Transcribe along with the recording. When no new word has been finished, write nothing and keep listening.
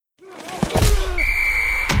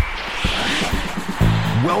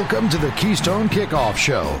Welcome to the Keystone Kickoff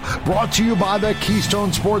Show, brought to you by the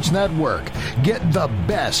Keystone Sports Network. Get the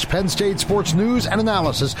best Penn State sports news and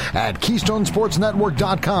analysis at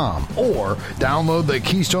KeystoneSportsNetwork.com or download the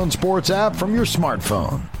Keystone Sports app from your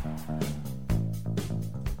smartphone.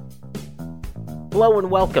 Hello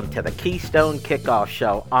and welcome to the Keystone Kickoff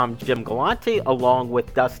Show. I'm Jim Galante along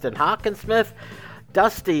with Dustin Hockensmith.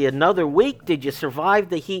 Dusty, another week. Did you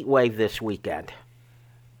survive the heat wave this weekend?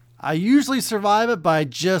 I usually survive it by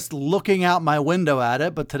just looking out my window at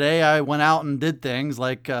it, but today I went out and did things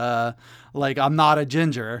like I'm not a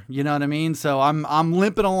ginger, you know what I mean? So I'm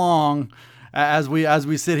limping along as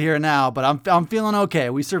we sit here now, but I'm feeling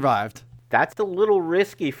okay. We survived. That's a little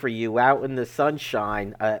risky for you out in the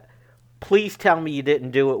sunshine. Please tell me you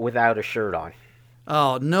didn't do it without a shirt on.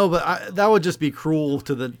 Oh no, but that would just be cruel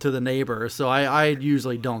to the neighbor. So I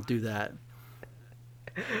usually don't do that.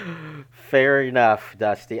 Fair enough,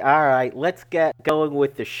 Dusty. All right, let's get going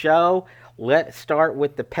with the show. Let's start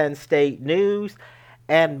with the Penn State news.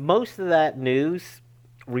 And most of that news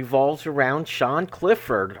revolves around Sean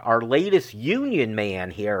Clifford, our latest union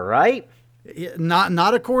man here, right?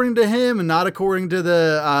 Not according to him, and not according to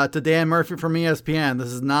to Dan Murphy from ESPN.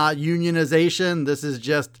 This is not unionization. This is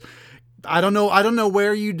just, I don't know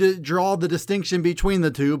where you draw the distinction between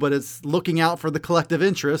the two, but it's looking out for the collective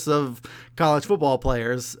interests of college football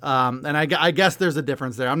players. And I guess there's a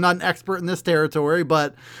difference there. I'm not an expert in this territory,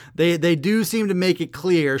 but they do seem to make it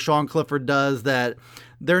clear, Sean Clifford does, that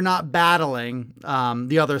they're not battling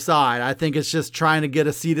the other side. I think it's just trying to get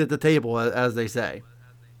a seat at the table, as they say.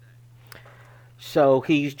 So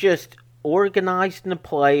he's just organizing the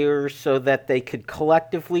players so that they could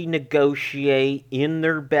collectively negotiate in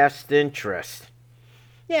their best interest.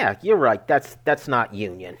 Yeah, you're right. That's not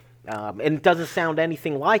union. And it doesn't sound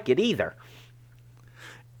anything like it either.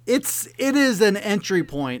 It is an entry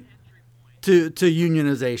point to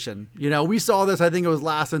unionization. You know, we saw this, I think it was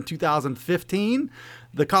last in 2015.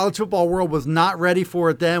 The college football world was not ready for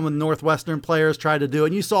it then when Northwestern players tried to do it.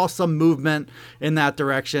 And you saw some movement in that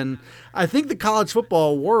direction. I think the college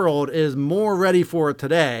football world is more ready for it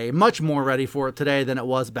today, much more ready for it today than it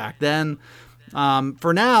was back then.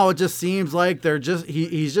 For now, it just seems like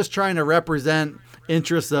he's just trying to represent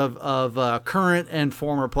interests of current and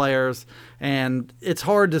former players. And it's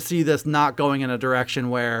hard to see this not going in a direction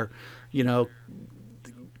where, you know,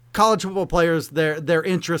 college football players, their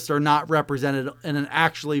interests are not represented in an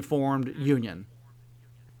actually formed union.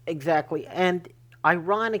 Exactly. And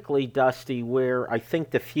ironically, Dusty, where I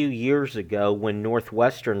think a few years ago when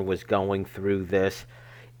Northwestern was going through this,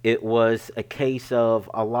 it was a case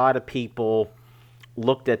of a lot of people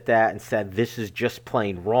looked at that and said, this is just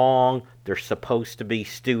plain wrong. They're supposed to be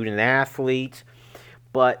student athletes.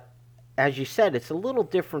 But as you said, it's a little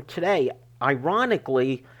different today.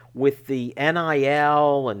 Ironically, with the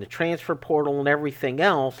NIL and the transfer portal and everything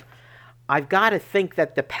else, I've got to think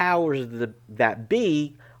that the powers that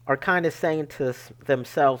be are kind of saying to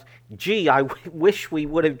themselves, gee, I wish we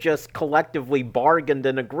would have just collectively bargained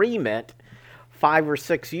an agreement 5 or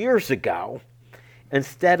 6 years ago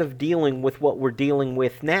instead of dealing with what we're dealing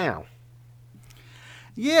with now.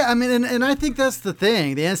 Yeah, I mean, and I think that's the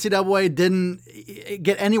thing. The NCAA didn't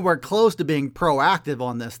get anywhere close to being proactive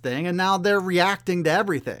on this thing, and now they're reacting to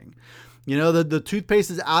everything. You know, the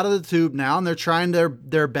toothpaste is out of the tube now, and they're trying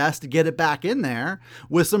their best to get it back in there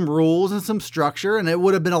with some rules and some structure, and it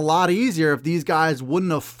would have been a lot easier if these guys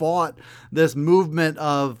wouldn't have fought this movement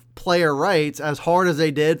of player rights as hard as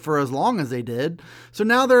they did for as long as they did. So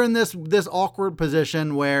now they're in this awkward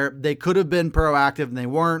position where they could have been proactive and they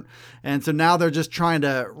weren't. And so now they're just trying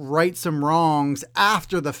to right some wrongs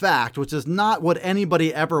after the fact, which is not what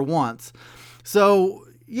anybody ever wants. So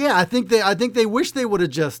yeah, I think they wish they would have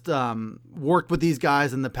just worked with these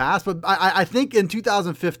guys in the past. But I think in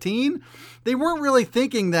 2015, they weren't really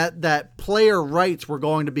thinking that player rights were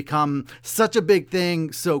going to become such a big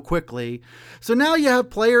thing so quickly. So now you have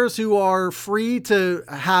players who are free to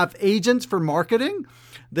have agents for marketing.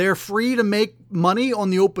 They're free to make money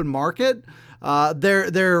on the open market.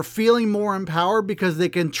 They're feeling more empowered because they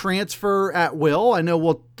can transfer at will.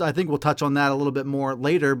 I think we'll touch on that a little bit more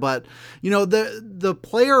later, but you know, the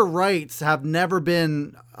player rights have never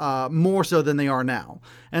been more so than they are now.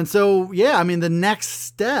 And so, yeah, I mean, the next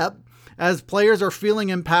step as players are feeling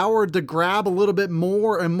empowered to grab a little bit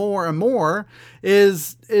more and more and more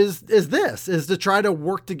is to try to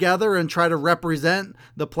work together and try to represent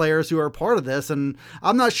the players who are part of this. And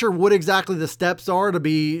I'm not sure what exactly the steps are to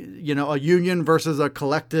be, you know, a union versus a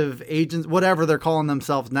collective agent, whatever they're calling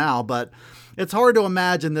themselves now, but it's hard to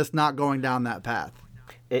imagine this not going down that path.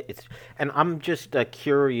 And I'm just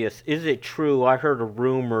curious, is it true? I heard a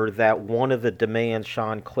rumor that one of the demands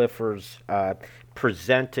Sean Clifford's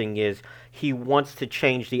presenting is he wants to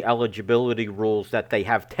change the eligibility rules, that they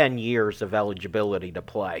have 10 years of eligibility to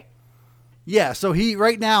play. Yeah, so he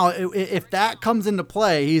right now, if that comes into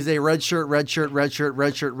play, he's a redshirt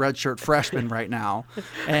freshman right now,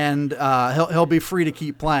 and he'll be free to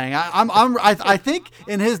keep playing. I think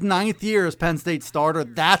in his 9th year as Penn State starter,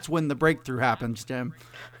 that's when the breakthrough happens, Jim.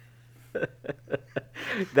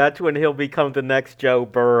 That's when he'll become the next Joe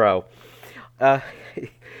Burrow.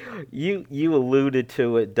 You alluded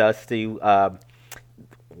to it, Dusty.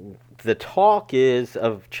 The talk is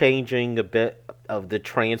of changing a bit of the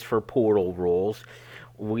transfer portal rules.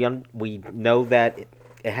 We know that it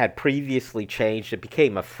had previously changed. It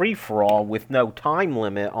became a free-for-all with no time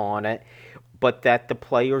limit on it, but that the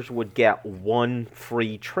players would get one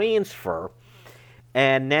free transfer.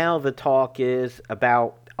 And now the talk is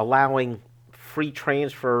about allowing free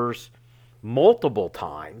transfers multiple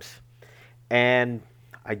times. And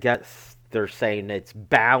I guess they're saying it's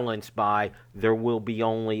balanced by there will be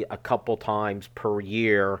only a couple times per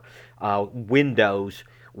year windows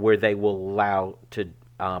where they will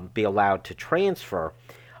be allowed to transfer.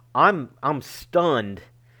 I'm stunned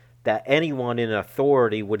that anyone in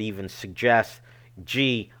authority would even suggest,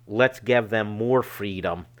 gee, let's give them more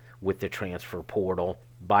freedom with the transfer portal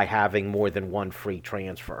by having more than one free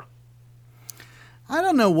transfer. I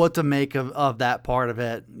don't know what to make of that part of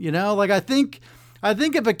it. Like I think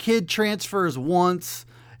if a kid transfers once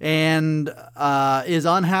and is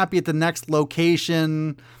unhappy at the next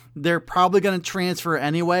location, they're probably going to transfer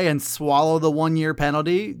anyway and swallow the 1-year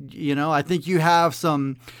penalty. I think you have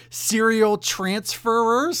some serial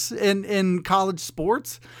transferers in college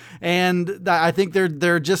sports, and I think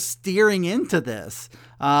they're just steering into this.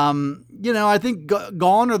 I think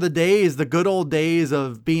gone are the good old days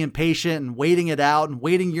of being patient and waiting it out and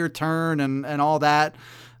waiting your turn and all that.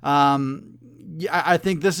 I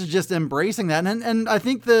think this is just embracing that. And I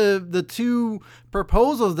think the two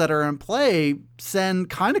proposals that are in play send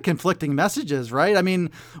kind of conflicting messages, right? I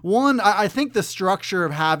mean, one, I think the structure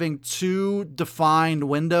of having two defined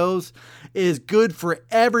windows is good for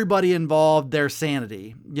everybody involved, their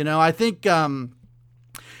sanity. I think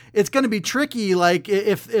it's going to be tricky. Like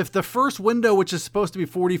if the first window, which is supposed to be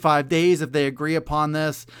 45 days, if they agree upon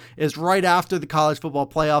this, is right after the college football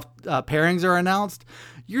playoff pairings are announced,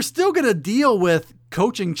 you're still going to deal with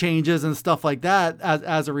coaching changes and stuff like that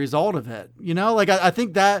as a result of it. I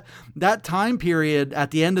think that time period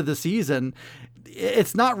at the end of the season,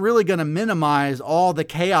 it's not really going to minimize all the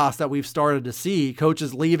chaos that we've started to see,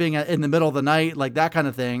 coaches leaving in the middle of the night, like that kind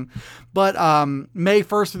of thing. But May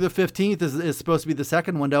 1st through the 15th is supposed to be the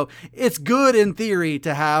second window. It's good in theory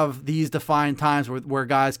to have these defined times where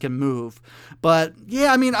guys can move. But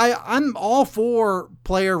yeah, I mean, I'm all for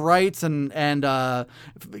player rights and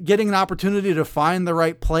getting an opportunity to find the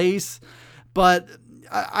right place. But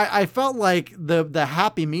I felt like the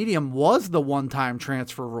happy medium was the one-time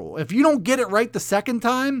transfer rule. If you don't get it right the second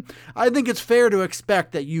time, I think it's fair to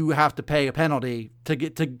expect that you have to pay a penalty to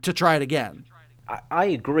try it again. I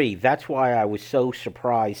agree. That's why I was so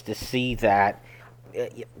surprised to see that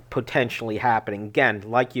potentially happening. Again,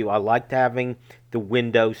 like you, I liked having the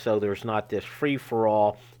window so there's not this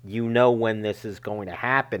free-for-all. When this is going to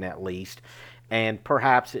happen at least. And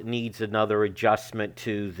perhaps it needs another adjustment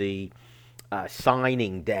to the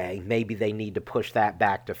signing day. Maybe they need to push that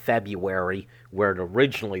back to February where it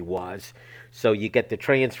originally was. So you get the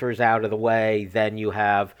transfers out of the way, then you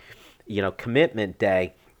have, commitment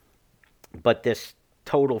day. But this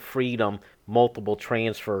total freedom, multiple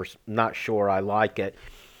transfers, not sure I like it.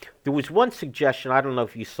 There was one suggestion, I don't know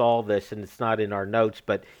if you saw this, and it's not in our notes,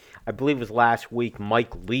 but I believe it was last week,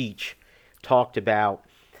 Mike Leach talked about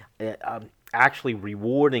actually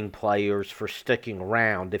rewarding players for sticking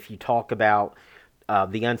around. If you talk about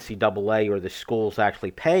the NCAA or the schools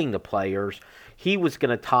actually paying the players, he was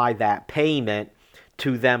going to tie that payment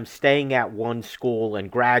to them staying at one school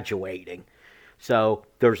and graduating. So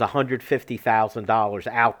there's $150,000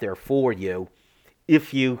 out there for you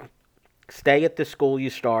if you stay at the school you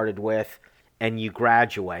started with and you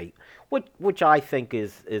graduate, which I think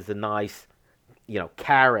is a nice,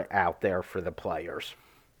 carrot out there for the players.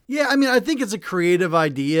 Yeah, I mean, I think it's a creative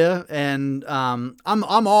idea, and I'm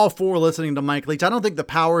all for listening to Mike Leach. I don't think the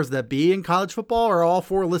powers that be in college football are all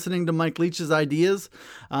for listening to Mike Leach's ideas,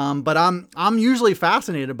 but I'm usually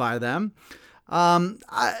fascinated by them.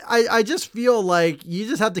 I just feel like you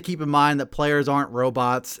just have to keep in mind that players aren't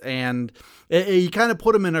robots, and you kind of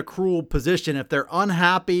put them in a cruel position if they're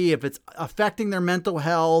unhappy, if it's affecting their mental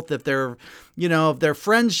health, if they're, if their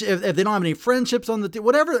friends, if they don't have any friendships on the team,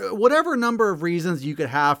 whatever number of reasons you could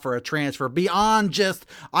have for a transfer beyond just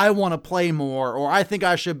I want to play more or I think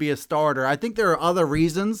I should be a starter. I think there are other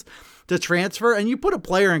reasons to transfer, and you put a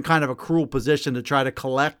player in kind of a cruel position to try to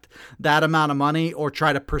collect that amount of money or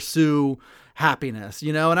try to pursue happiness,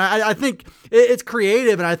 and I think it's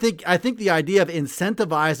creative, and I think the idea of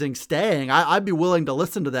incentivizing staying, I'd be willing to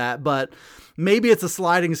listen to that, but maybe it's a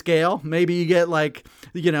sliding scale. Maybe you get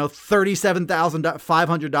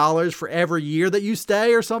 $37,500 for every year that you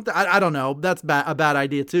stay or something. I don't know. That's a bad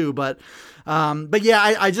idea too, but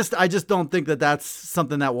yeah, I just don't think that that's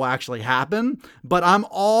something that will actually happen, but I'm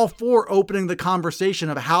all for opening the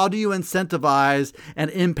conversation of how do you incentivize an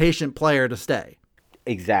impatient player to stay.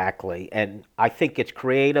 Exactly. And I think it's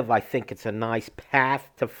creative. I think it's a nice path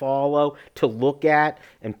to follow, to look at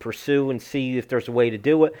and pursue and see if there's a way to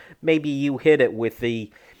do it. Maybe you hit it with and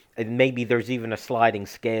maybe there's even a sliding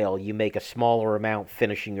scale. You make a smaller amount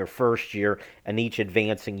finishing your first year, and each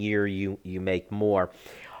advancing year you make more.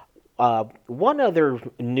 One other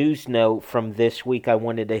news note from this week I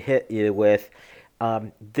wanted to hit you with,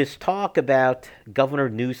 this talk about Governor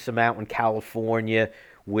Newsom out in California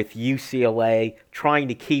with UCLA, trying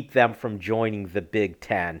to keep them from joining the Big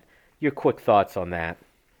Ten. Your quick thoughts on that?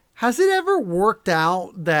 Has it ever worked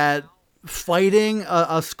out that fighting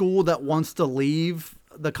a school that wants to leave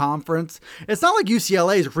the conference, it's not like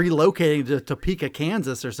UCLA is relocating to Topeka,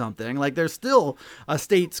 Kansas or something. Like, they're still a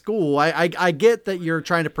state school. I get that you're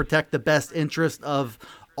trying to protect the best interest of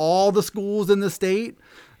all the schools in the state,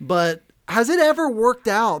 but has it ever worked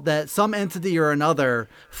out that some entity or another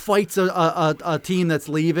fights a team that's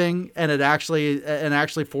leaving and it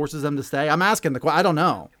actually forces them to stay? I'm asking the question. I don't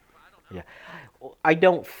know. Yeah, I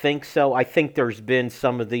don't think so. I think there's been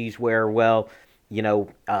some of these where,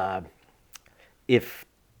 if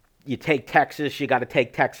you take Texas, you got to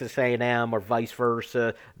take Texas A&M or vice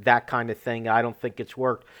versa, that kind of thing. I don't think it's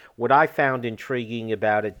worked. What I found intriguing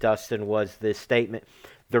about it, Dustin, was this statement.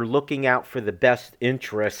 They're looking out for the best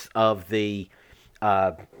interests of the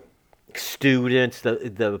students,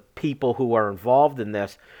 the people who are involved in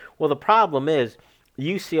this. Well, the problem is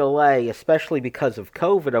UCLA, especially because of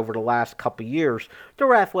COVID over the last couple of years,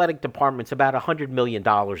 their athletic department's about $100 million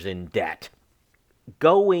in debt.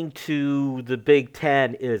 Going to the Big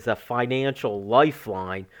Ten is a financial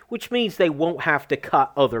lifeline, which means they won't have to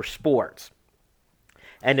cut other sports.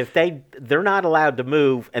 And if they're not allowed to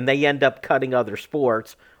move and they end up cutting other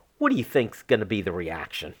sports, what do you think's going to be the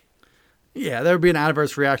reaction? Yeah, there would be an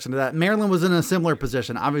adverse reaction to that. Maryland was in a similar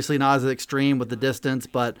position, obviously not as extreme with the distance,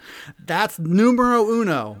 but that's numero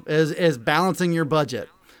uno, is balancing your budget.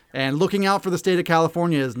 And looking out for the state of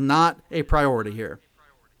California is not a priority here.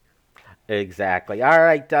 Exactly. All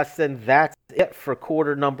right, Dustin, that's it for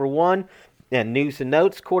quarter number one. And news and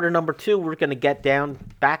notes, quarter number two, we're going to get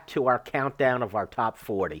back to our countdown of our top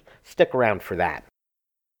 40. Stick around for that.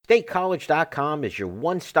 StateCollege.com is your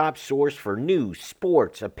one-stop source for news,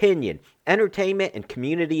 sports, opinion, entertainment, and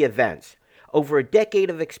community events. Over a decade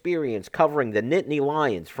of experience covering the Nittany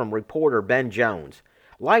Lions from reporter Ben Jones.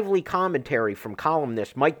 Lively commentary from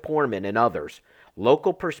columnist Mike Poorman and others.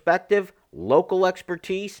 Local perspective, local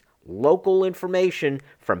expertise, local information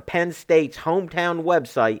from Penn State's hometown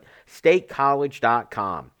website,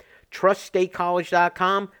 statecollege.com. Trust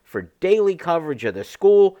statecollege.com for daily coverage of the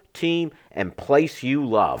school, team, and place you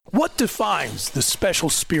love. What defines the special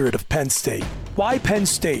spirit of Penn State? Why Penn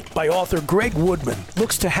State by author Greg Woodman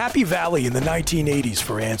looks to Happy Valley in the 1980s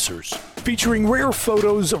for answers. Featuring rare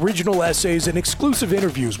photos, original essays, and exclusive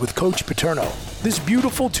interviews with Coach Paterno. This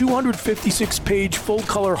beautiful 256-page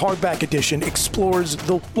full-color hardback edition explores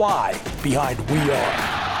the why behind We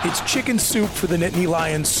Are. It's chicken soup for the Nittany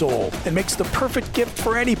Lions soul and makes the perfect gift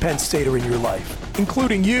for any Penn Stater in your life,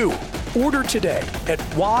 including you. Order today at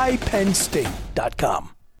whypennstate.com.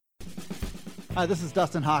 Hi, this is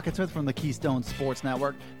Dustin Hawkinsmith from the Keystone Sports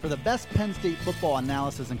Network. For the best Penn State football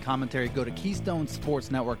analysis and commentary, go to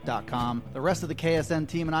KeystoneSportsNetwork.com. The rest of the KSN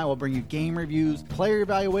team and I will bring you game reviews, player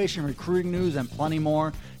evaluation, recruiting news, and plenty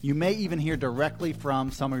more. You may even hear directly from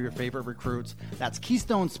some of your favorite recruits. That's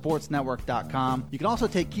KeystoneSportsNetwork.com. You can also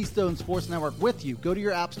take Keystone Sports Network with you. Go to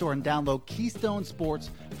your app store and download Keystone Sports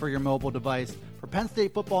for your mobile device. For Penn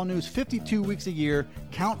State football news 52 weeks a year,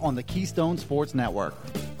 count on the Keystone Sports Network.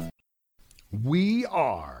 We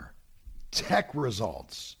are Tech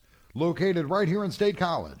Results, located right here in State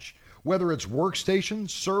College. Whether it's workstation,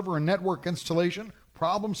 server, and network installation,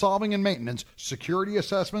 problem solving and maintenance, security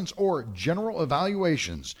assessments, or general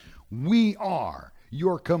evaluations, we are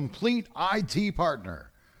your complete IT partner.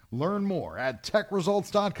 Learn more at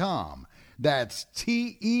techresults.com. That's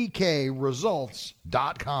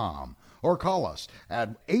TEKresults.com. Or call us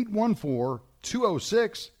at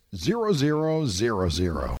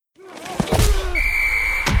 814-206-0000.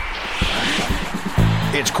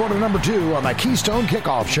 It's quarter number 2 on the Keystone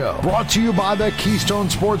Kickoff Show, brought to you by the Keystone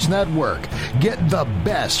Sports Network. Get the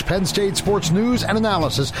best Penn State sports news and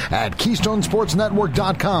analysis at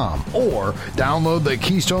KeystoneSportsNetwork.com or download the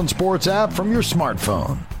Keystone Sports app from your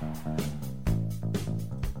smartphone.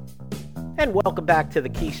 And welcome back to the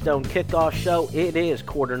Keystone Kickoff Show. It is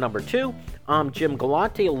quarter number 2. I'm Jim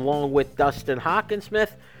Galante along with Dustin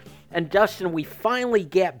Hockensmith. And Dustin, we finally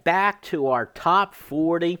get back to our top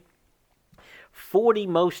 40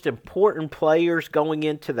 most important players going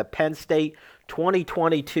into the Penn State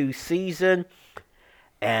 2022 season.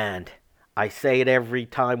 And I say it every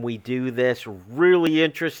time we do this, really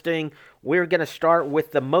interesting. We're going to start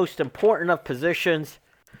with the most important of positions.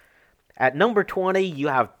 At number 20, you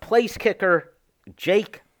have place kicker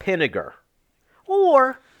Jake Pinniger.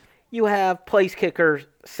 Or you have place kicker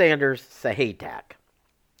Sanders Sahadak.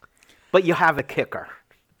 But you have a kicker.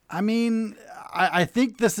 I mean, I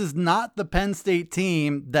think this is not the Penn State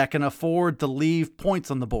team that can afford to leave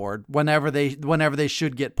points on the board whenever they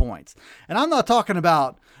should get points. And I'm not talking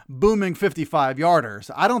about booming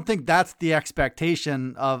 55-yarders. I don't think that's the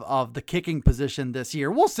expectation of the kicking position this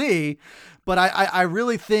year. We'll see. But I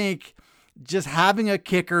really think just having a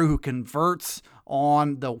kicker who converts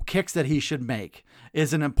on the kicks that he should make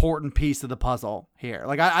is an important piece of the puzzle here.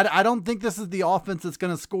 Like, I don't think this is the offense that's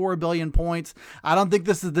going to score 1 billion points. I don't think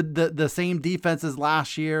this is the same defense as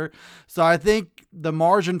last year. So I think the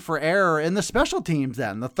margin for error in the special teams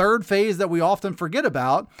then, the third phase that we often forget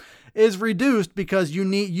about, is reduced because you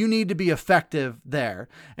need to be effective there.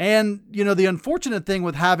 And, you know, the unfortunate thing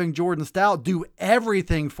with having Jordan Stout do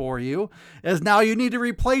everything for you is now you need to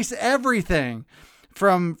replace everything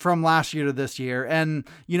from last year to this year. And,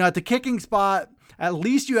 you know, at the kicking spot, at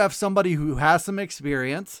least you have somebody who has some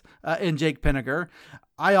experience in Jake Pinniger.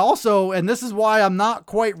 I also, and this is why I'm not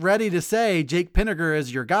quite ready to say Jake Pinniger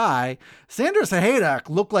is your guy, Sanders Sahadak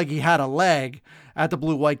looked like he had a leg at the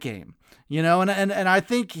blue-white game. You know, and I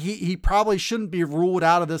think he probably shouldn't be ruled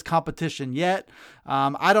out of this competition yet.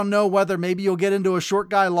 I don't know whether maybe you'll get into a short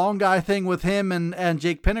guy, long guy thing with him and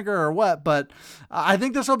Jake Pinniger or what, but I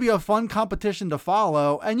think this will be a fun competition to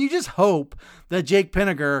follow. And you just hope that Jake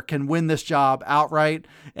Pinniger can win this job outright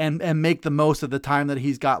and make the most of the time that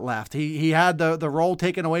he's got left. He had the role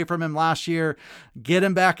taken away from him last year. Get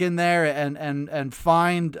him back in there and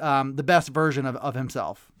find the best version of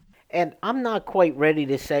himself. And I'm not quite ready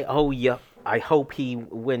to say, oh, yeah, I hope he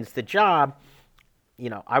wins the job. You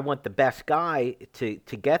know, I want the best guy to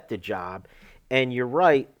get the job. And you're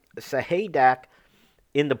right, Sahadak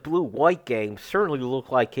in the blue-white game certainly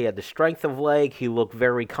looked like he had the strength of leg. He looked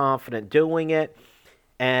very confident doing it.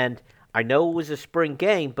 And I know it was a spring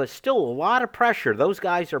game, but still a lot of pressure. Those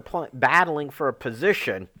guys are battling for a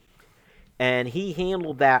position. And he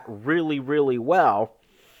handled that really, really well.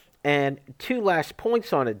 And 2 last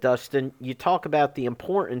points on it, Dustin. You talk about the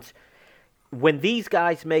importance. When these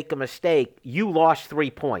guys make a mistake, you lost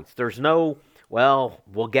 3 points. There's no, well,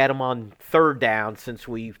 we'll get them on third down since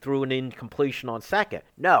we threw an incompletion on second.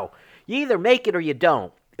 No, you either make it or you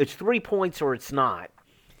don't. It's 3 points or it's not.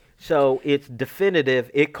 So it's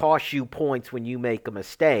definitive. It costs you points when you make a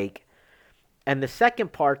mistake. And the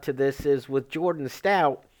second part to this is with Jordan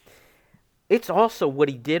Stout, it's also what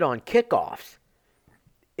he did on kickoffs.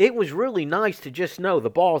 It was really nice to just know the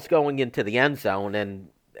ball's going into the end zone, and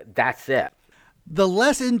that's it. The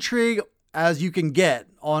less intrigue as you can get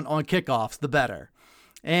on kickoffs, the better.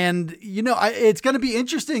 And, you know, it's going to be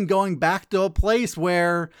interesting going back to a place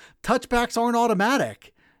where touchbacks aren't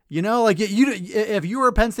automatic. You know, like if you were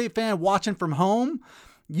a Penn State fan watching from home,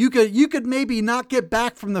 you could maybe not get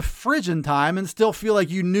back from the fridge in time and still feel like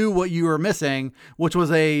you knew what you were missing, which was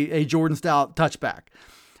a Jordan Stout touchback.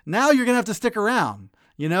 Now you're going to have to stick around.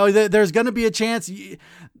 You know, there's going to be a chance you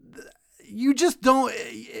just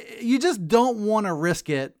don't want to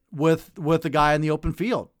risk it with the guy in the open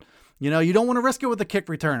field. You know, you don't want to risk it with the kick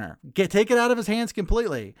returner. Take it out of his hands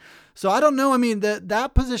completely. So I don't know. I mean,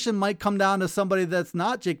 that position might come down to somebody that's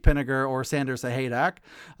not Jake Pinniger or Sanders Sahadak.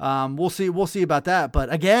 We'll see about that.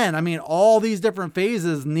 But again, I mean, all these different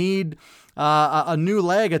phases need a new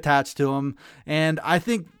leg attached to them. And I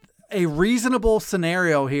think a reasonable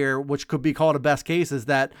scenario here, which could be called a best case, is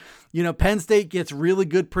that, you know, Penn State gets really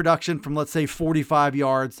good production from, let's say, 45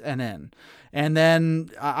 yards and in. And then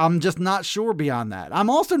I'm just not sure beyond that. I'm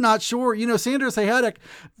also not sure, Sanders Hayek,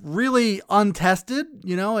 really untested,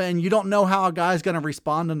 and you don't know how a guy's going to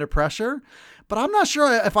respond under pressure. But I'm not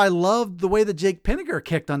sure if I love the way that Jake Pinniger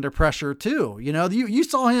kicked under pressure too. You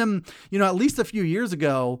saw him, at least a few years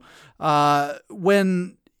ago,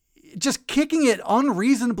 when just kicking it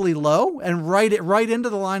unreasonably low and right into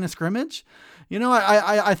the line of scrimmage.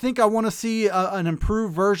 I think I want to see an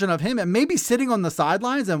improved version of him, and maybe sitting on the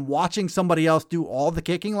sidelines and watching somebody else do all the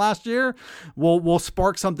kicking last year will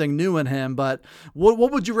spark something new in him. But what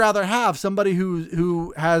would you rather have? Somebody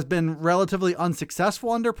who has been relatively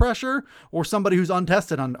unsuccessful under pressure, or somebody who's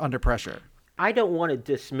untested under pressure? I don't want to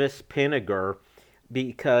dismiss Pinniger,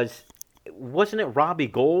 because wasn't it Robbie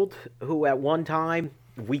Gould who at one time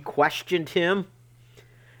we questioned him?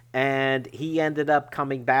 And he ended up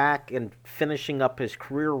coming back and finishing up his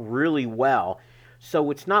career really well.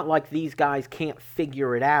 So it's not like these guys can't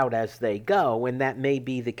figure it out as they go, and that may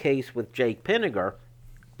be the case with Jake Pinniger.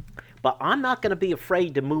 But I'm not going to be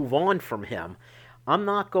afraid to move on from him. I'm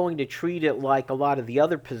not going to treat it like a lot of the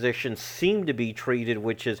other positions seem to be treated,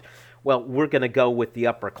 which is, well, we're going to go with the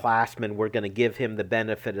upperclassman. We're going to give him the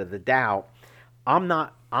benefit of the doubt. I'm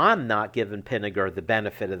not giving Pinniger the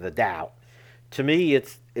benefit of the doubt. To me,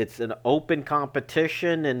 it's an open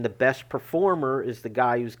competition, and the best performer is the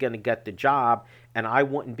guy who's going to get the job, and I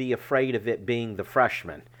wouldn't be afraid of it being the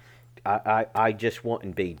freshman. I just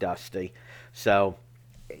wouldn't be, Dusty. So,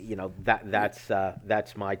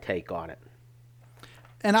 that's my take on it.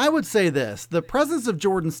 And I would say this, the presence of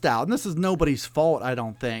Jordan Stout, and this is nobody's fault, I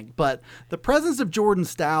don't think, but the presence of Jordan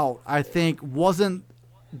Stout, I think, wasn't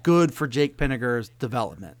good for Jake Pinniger's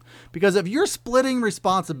development. Because if you're splitting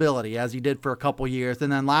responsibility, as he did for a couple years, and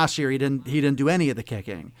then last year he didn't do any of the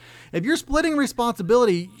kicking. If you're splitting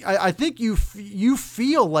responsibility, I think you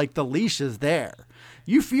feel like the leash is there.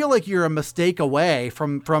 You feel like you're a mistake away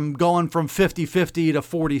from going from 50-50 to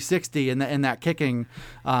 40-60 in that kicking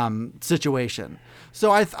situation. So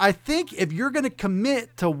I think if you're going to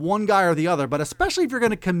commit to one guy or the other, but especially if you're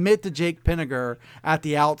going to commit to Jake Pinniger at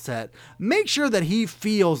the outset, make sure that he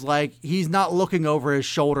feels like he's not looking over his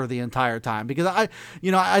shoulder the entire time. Because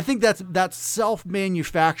I think that's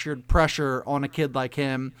self-manufactured pressure on a kid like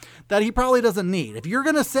him that he probably doesn't need. If you're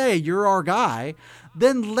going to say you're our guy,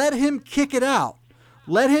 then let him kick it out.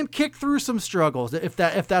 Let him kick through some struggles if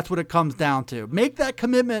that's what it comes down to. Make that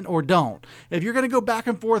commitment or don't. If you're going to go back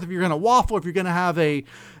and forth, if you're going to waffle, if you're going to have a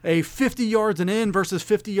 50 yards and in versus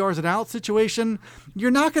 50 yards and out situation, you're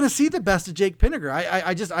not going to see the best of Jake Pinniger.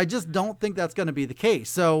 I just don't think that's going to be the case.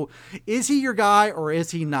 So is he your guy or is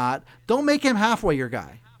he not? Don't make him halfway your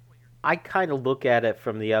guy. I kind of look at it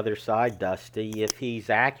from the other side, Dusty. If he's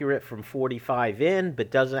accurate from 45 in but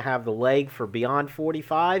doesn't have the leg for beyond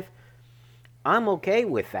 45, I'm okay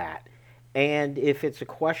with that. And if it's a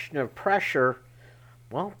question of pressure,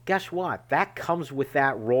 well, guess what? That comes with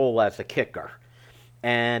that role as a kicker.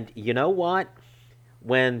 And you know what?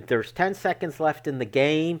 When there's 10 seconds left in the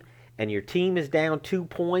game and your team is down 2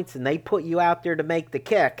 points and they put you out there to make the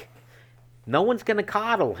kick, no one's going to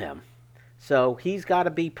coddle him. So he's got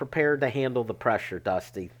to be prepared to handle the pressure,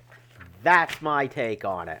 Dusty. That's my take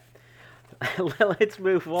on it. Let's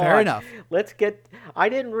move on. Fair enough. I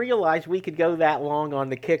didn't realize we could go that long on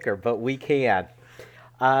the kicker, but we can.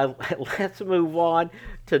 Let's move on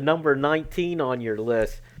to number 19 on your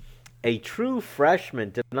list. A true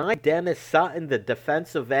freshman denied Dennis Sutton, the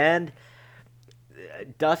defensive end.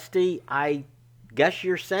 Dusty, I guess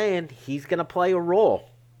you're saying he's going to play a role.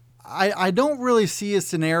 I don't really see a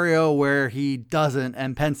scenario where he doesn't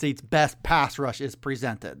and Penn State's best pass rush is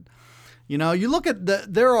presented. You look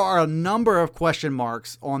at there are a number of question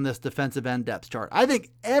marks on this defensive end depth chart. I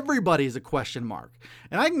think everybody's a question mark.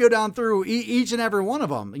 And I can go down through each and every one of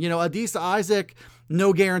them. Adisa Isaac,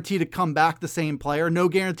 no guarantee to come back the same player, no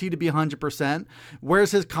guarantee to be 100%.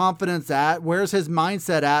 Where's his confidence at? Where's his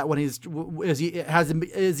mindset at when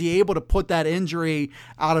is he able to put that injury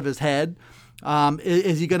out of his head?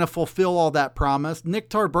 Is he going to fulfill all that promise?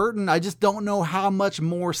 Nick Tarburton, I just don't know how much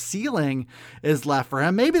more ceiling is left for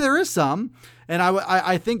him. Maybe there is some. And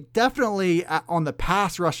I think definitely on the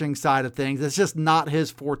pass rushing side of things, it's just not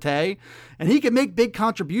his forte. And he can make big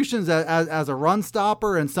contributions as a run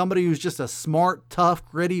stopper and somebody who's just a smart, tough,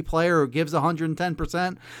 gritty player who gives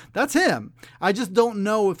 110%. That's him. I just don't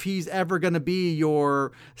know if he's ever going to be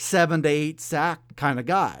your 7 to 8 sack kind of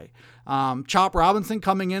guy. Chop Robinson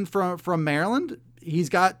coming in from Maryland, he's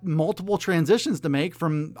got multiple transitions to make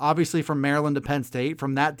from Maryland to Penn State,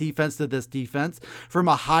 from that defense to this defense, from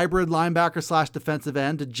a hybrid linebacker / defensive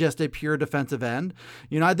end to just a pure defensive end.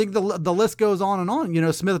 I think the list goes on and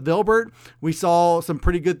on. Smith Vilbert, we saw some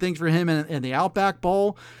pretty good things for him in the Outback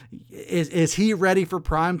Bowl. Is he ready for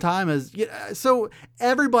prime time? So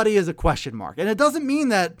everybody is a question mark. And it doesn't mean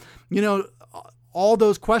that, all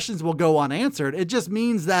those questions will go unanswered. It just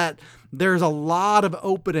means that there's a lot of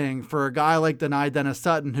opening for a guy like Dani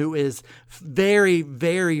Dennis-Sutton, who is very,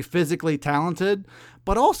 very physically talented,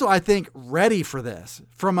 but also I think ready for this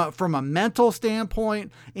from a mental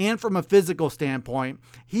standpoint and from a physical standpoint.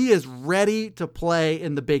 He is ready to play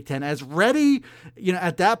in the Big Ten, as ready,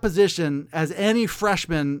 at that position as any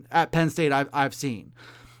freshman at Penn State I've seen.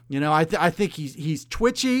 I think he's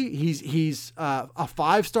twitchy. He's a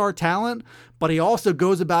 5-star talent, but he also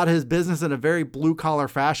goes about his business in a very blue-collar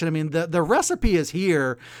fashion. I mean, the recipe is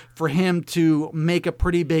here for him to make a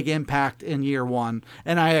pretty big impact in year one,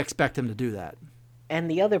 and I expect him to do that.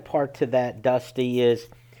 And the other part to that, Dusty, is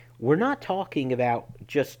we're not talking about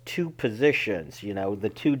just two positions,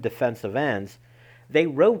 the two defensive ends. They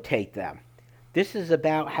rotate them. This is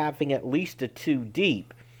about having at least a 2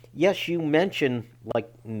 deep. Yes, you mentioned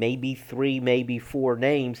like maybe 3, maybe 4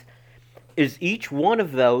 names. Is each one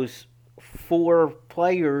of those 4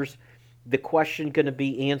 players the question going to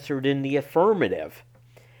be answered in the affirmative?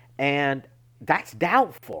 And that's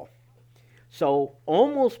doubtful. So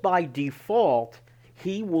almost by default,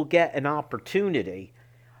 he will get an opportunity.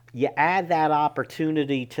 You add that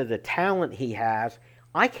opportunity to the talent he has,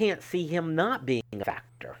 I can't see him not being a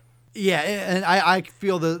factor. Yeah, and I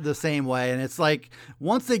feel the same way. And it's like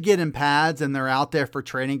once they get in pads and they're out there for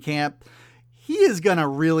training camp, he is going to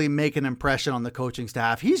really make an impression on the coaching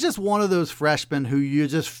staff. He's just one of those freshmen who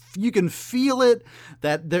you can feel it,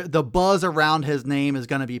 that the buzz around his name is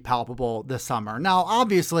going to be palpable this summer. Now,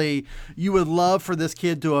 obviously, you would love for this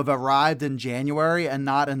kid to have arrived in January and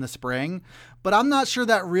not in the spring, but I'm not sure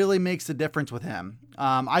that really makes a difference with him.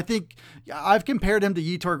 I think I've compared him to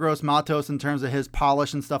Yetur Gross-Matos in terms of his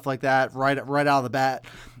polish and stuff like that right out of the bat.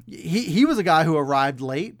 He was a guy who arrived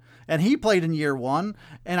late, and he played in year one.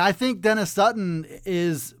 And I think Dennis-Sutton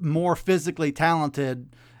is more physically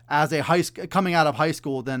talented as coming out of high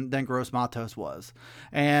school than Gross-Matos was.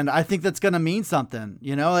 And I think that's going to mean something.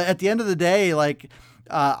 At the end of the day, like,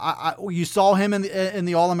 you saw him in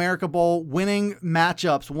the All-America Bowl winning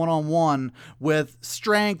matchups one-on-one with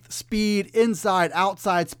strength, speed, inside,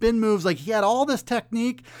 outside, spin moves. Like, he had all this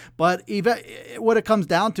technique, but what it comes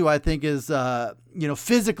down to, I think, is,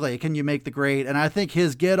 physically, can you make the grade? And I think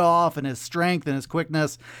his get off and his strength and his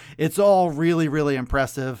quickness, it's all really, really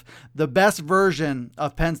impressive. The best version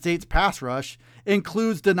of Penn State's pass rush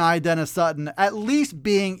includes Dani Dennis-Sutton at least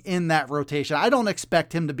being in that rotation. I don't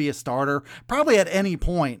expect him to be a starter, probably at any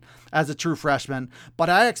point as a true freshman, but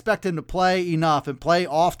I expect him to play enough and play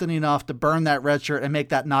often enough to burn that red shirt and make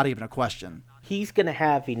that not even a question. He's going to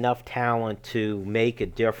have enough talent to make a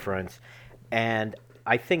difference, and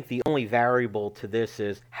I think the only variable to this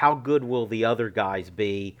is how good will the other guys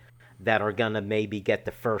be that are going to maybe get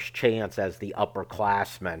the first chance as the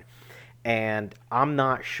upperclassmen. And I'm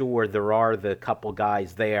not sure there are the couple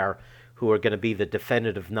guys there who are going to be the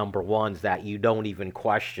definitive number ones that you don't even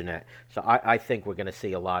question it. So I think we're going to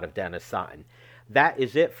see a lot of Dennis-Sutton. That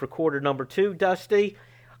is it for quarter number 2, Dusty.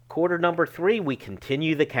 Quarter number 3, we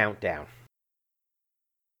continue the countdown.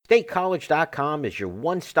 StateCollege.com is your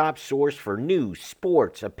one-stop source for news,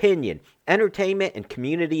 sports, opinion, entertainment, and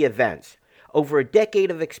community events. Over a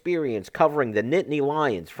decade of experience covering the Nittany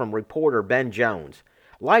Lions from reporter Ben Jones.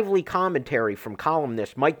 Lively commentary from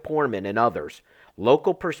columnist Mike Poorman and others.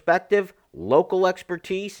 Local perspective, local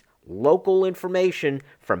expertise, local information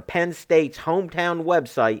from Penn State's hometown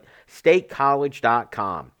website,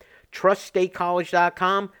 StateCollege.com. Trust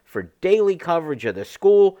StateCollege.com for daily coverage of the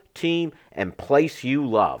school, team, and place you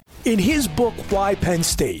love. In his book, Why Penn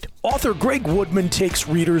State, author Greg Woodman takes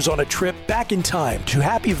readers on a trip back in time to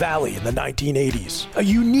Happy Valley in the 1980s, a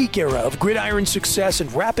unique era of gridiron success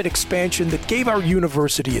and rapid expansion that gave our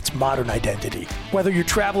university its modern identity. Whether you're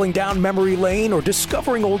traveling down memory lane or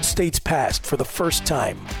discovering Old State's past for the first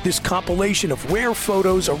time, this compilation of rare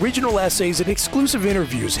photos, original essays, and exclusive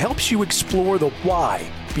interviews helps you explore the why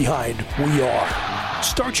behind We Are.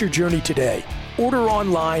 Start your journey today. Order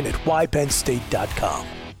online at whypennstate.com.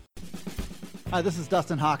 Hi, this is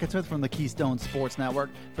Dustin Hawkinsmith from the Keystone Sports Network.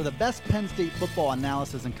 For the best Penn State football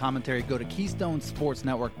analysis and commentary, go to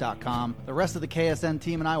KeystoneSportsNetwork.com. The rest of the KSN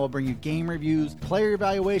team and I will bring you game reviews, player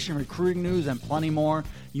evaluation, recruiting news, and plenty more.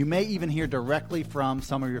 You may even hear directly from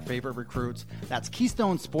some of your favorite recruits. That's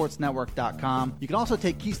KeystoneSportsNetwork.com. You can also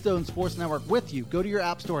take Keystone Sports Network with you. Go to your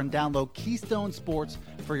app store and download Keystone Sports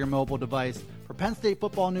for your mobile device. For Penn State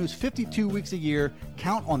football news 52 weeks a year,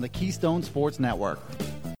 count on the Keystone Sports Network.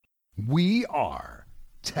 We are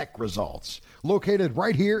Tech Results, located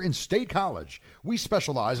right here in State College. We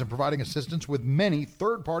specialize in providing assistance with many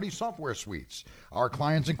third-party software suites. Our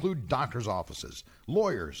clients include doctors' offices,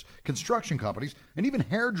 lawyers, construction companies, and even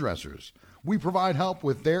hairdressers. We provide help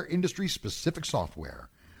with their industry-specific software.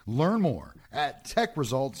 Learn more at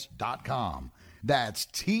techresults.com. That's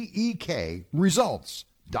TEK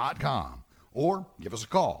results.com. Or give us a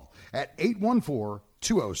call at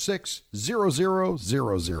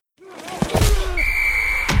 814-206-0000.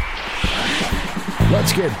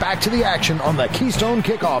 Let's get back to the action on the Keystone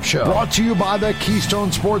Kickoff Show. Brought to you by the Keystone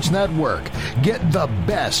Sports Network. Get the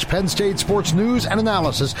best Penn State sports news and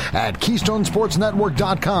analysis at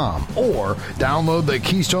KeystoneSportsNetwork.com or download the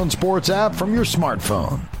Keystone Sports app from your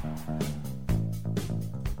smartphone.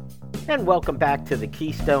 And welcome back to the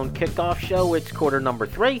Keystone Kickoff Show. It's quarter number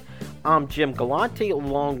 3. I'm Jim Galante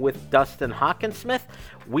along with Dustin Hawkinsmith.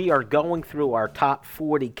 We are going through our top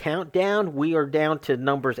 40 countdown. We are down to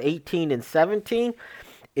numbers 18 and 17.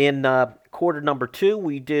 In quarter number 2,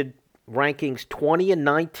 we did rankings 20 and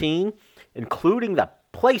 19, including the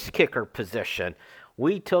place kicker position.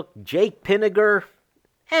 We took Jake Pinniger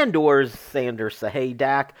and or Xander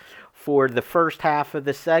Sahadak for the first half of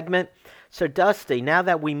the segment. So, Dusty, now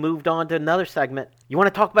that we moved on to another segment, you want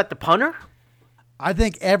to talk about the punter? I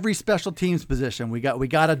think every special teams position we got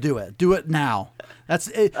to do it. Do it now. That's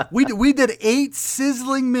it. We did 8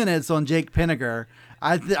 sizzling minutes on Jake Pinniger.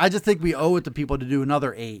 I just think we owe it to people to do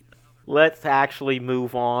another 8. Let's actually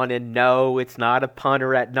move on, and no, it's not a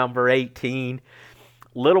punter at number 18.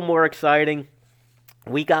 Little more exciting.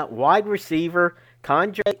 We got wide receiver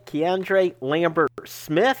Keandre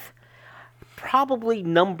Lambert-Smith, probably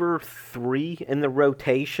number 3 in the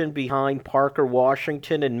rotation behind Parker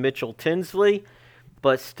Washington and Mitchell Tinsley,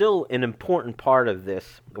 but still an important part of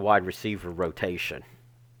this wide receiver rotation.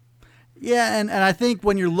 Yeah, and I think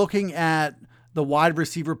when you're looking at the wide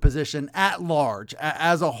receiver position at large,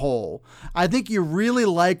 as a whole, I think you really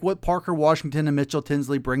like what Parker Washington and Mitchell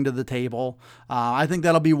Tinsley bring to the table. I think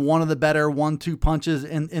that'll be one of the better 1-2 punches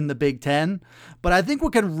in the Big Ten. But I think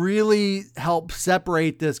what can really help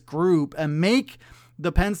separate this group and make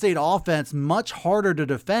the Penn State offense much harder to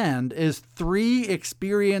defend is 3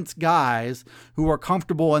 experienced guys who are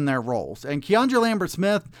comfortable in their roles. And Keandre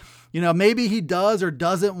Lambert-Smith, maybe he does or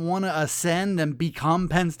doesn't want to ascend and become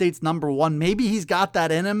Penn State's number 1. Maybe he's got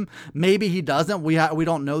that in him. Maybe he doesn't. We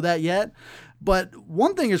don't know that yet. But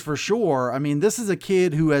one thing is for sure, this is a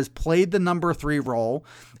kid who has played the number 3 role,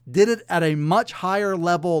 did it at a much higher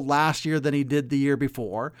level last year than he did the year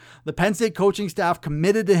before. The Penn State coaching staff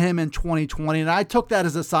committed to him in 2020, and I took that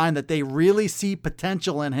as a sign that they really see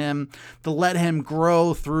potential in him to let him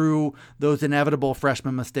grow through those inevitable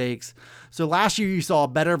freshman mistakes. So last year you saw a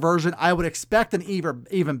better version. I would expect an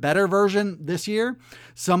even better version this year.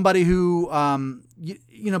 Somebody who,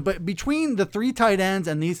 but between the 3 tight ends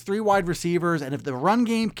and these 3 wide receivers, and if the run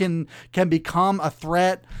game can become a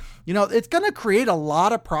threat, it's going to create a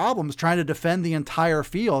lot of problems trying to defend the entire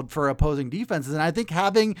field for opposing defenses. And I think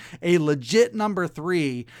having a legit number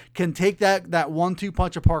 3 can take that 1-2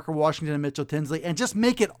 punch of Parker Washington and Mitchell Tinsley and just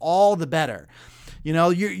make it all the better.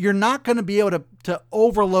 You're not going to be able to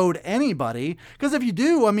overload anybody, because if you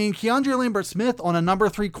do, Keandre Lambert-Smith on a number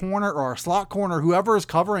 3 corner or a slot corner, whoever is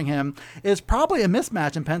covering him, is probably a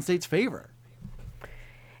mismatch in Penn State's favor.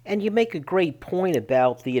 And you make a great point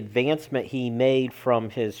about the advancement he made from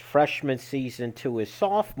his freshman season to his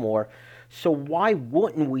sophomore. So why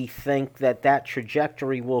wouldn't we think that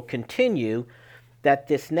trajectory will continue, that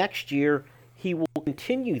this next year he will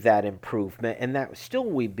continue that improvement, and that still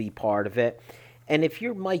would be part of it. And if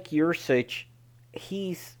you're Mike Yurcich,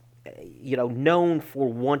 he's known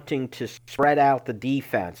for wanting to spread out the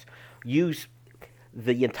defense, use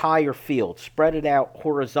the entire field, spread it out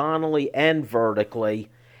horizontally and vertically.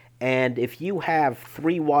 And if you have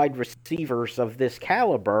 3 wide receivers of this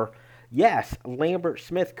caliber, yes,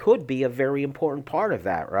 Lambert-Smith could be a very important part of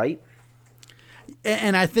that, right?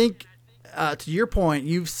 And I think, to your point,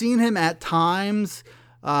 you've seen him at times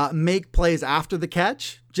make plays after the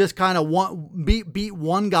catch just kind of beat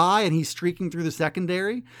one guy and he's streaking through the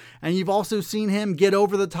secondary. And you've also seen him get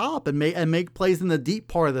over the top and make plays in the deep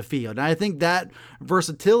part of the field. And I think that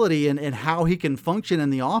versatility and how he can function in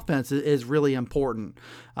the offense is really important.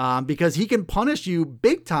 Because he can punish you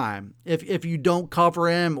big time if you don't cover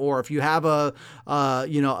him, or if you have a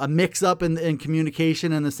mix up in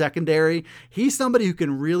communication in the secondary. He's somebody who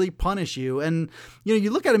can really punish you. And you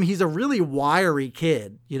look at him, he's a really wiry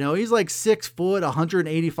kid. He's like 6 foot,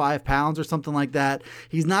 185 pounds or something like that.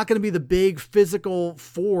 He's not going to be the big physical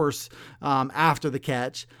force after the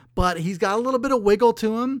catch, but he's got a little bit of wiggle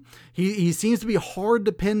to him. He seems to be hard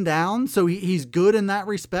to pin down, so he's good in that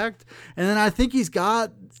respect. And then I think he's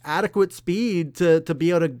got adequate speed to be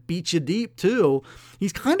able to beat you deep too.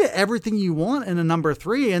 He's kind of everything you want in a number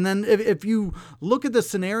 3. And then if you look at the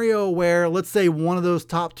scenario where, let's say, one of those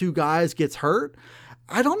top 2 guys gets hurt,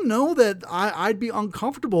 I don't know that I'd be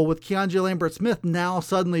uncomfortable with Keandre Lambert-Smith now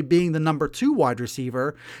suddenly being the number 2 wide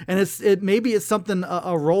receiver. And maybe it's something,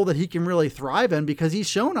 a role that he can really thrive in, because he's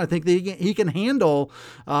shown, I think, that he can handle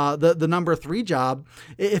the number 3 job.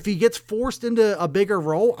 If he gets forced into a bigger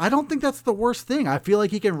role, I don't think that's the worst thing. I feel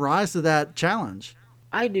like he can rise to that challenge.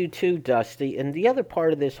 I do too, Dusty. And the other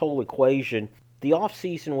part of this whole equation, the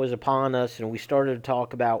offseason was upon us, and we started to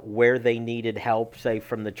talk about where they needed help, say,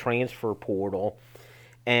 from the transfer portal.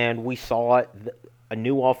 And we saw it, a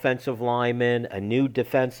new offensive lineman, a new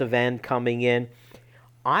defensive end coming in.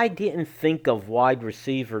 I didn't think of wide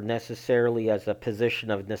receiver necessarily as a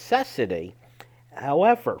position of necessity.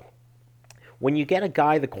 However, when you get a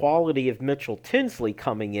guy the quality of Mitchell Tinsley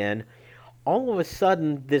coming in, all of a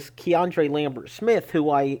sudden this Keandre Lambert-Smith,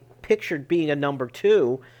 who I pictured being a number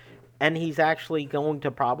 2, and he's actually going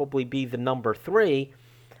to probably be the number 3,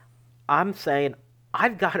 I'm saying,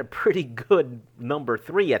 I've got a pretty good number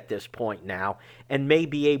 3 at this point now, and may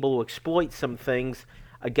be able to exploit some things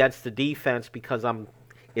against the defense, because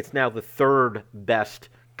it's now the 3rd best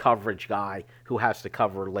coverage guy who has to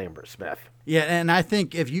cover Lambert-Smith. Yeah, and I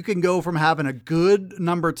think if you can go from having a good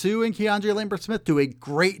number 2 in Keandre Lambert-Smith to a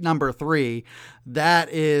great number 3, that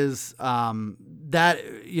is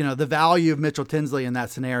the value of Mitchell Tinsley in that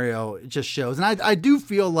scenario just shows. And I do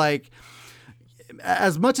feel like,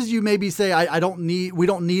 as much as you maybe say, we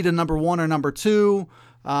don't need a number 1 or number 2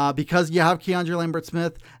 because you have Keandre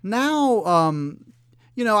Lambert-Smith. Now,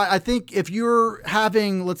 I think if you're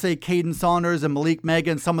having, let's say, Caden Saunders and Malik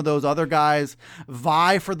Megan, some of those other guys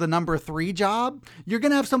vie for the number 3 job, you're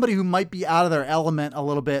going to have somebody who might be out of their element a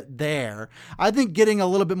little bit there. I think getting a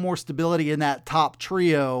little bit more stability in that top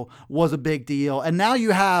trio was a big deal. And now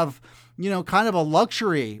you have kind of a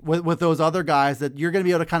luxury with those other guys that you're going to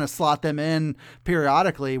be able to kind of slot them in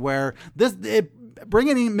periodically, where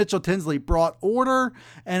bringing in Mitchell Tinsley brought order,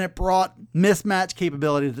 and it brought mismatch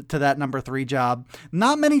capability to that number 3 job.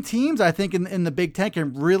 Not many teams, I think, in the Big Ten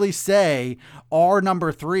can really say our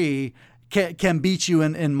number 3 can beat you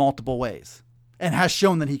in multiple ways, and has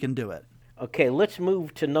shown that he can do it. Okay, let's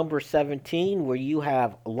move to number 17, where you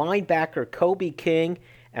have linebacker Kobe King.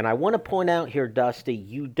 And I want to point out here, Dusty,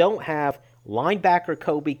 you don't have linebacker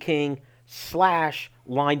Kobe King /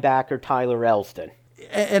 linebacker Tyler Elston.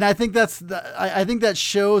 And I think I think that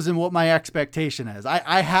shows in what my expectation is.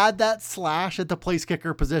 I had that slash at the place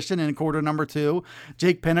kicker position in quarter number 2,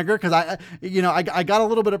 Jake Pinniger, because I got a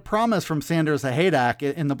little bit of promise from Sanders Hadak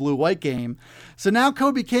in the blue-white game. So now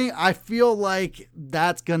Kobe King, I feel like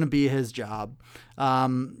that's going to be his job.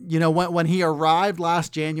 When he arrived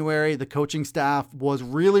last January, the coaching staff was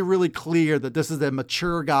really, really clear that this is a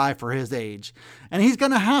mature guy for his age. And he's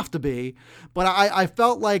going to have to be. But I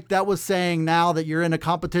felt like that was saying, now that you're in a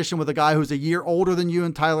competition with a guy who's a year older than you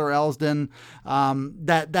and Tyler Elsdon,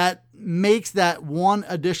 that makes that one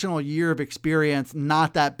additional year of experience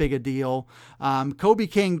not that big a deal. Kobe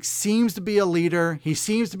King seems to be a leader. He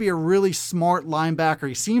seems to be a really smart linebacker.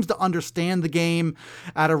 He seems to understand the game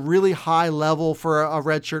at a really high level for a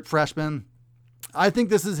redshirt freshman. I think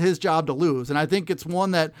this is his job to lose. And I think it's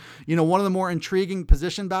one that, one of the more intriguing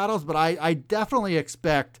position battles, but I definitely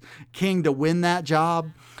expect King to win that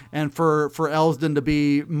job, and for Elsdon to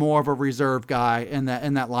be more of a reserve guy in that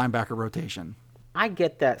linebacker rotation. I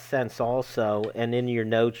get that sense also, and in your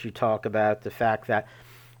notes you talk about the fact that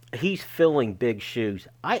he's filling big shoes.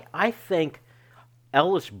 I think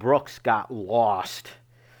Ellis Brooks got lost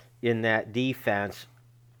in that defense,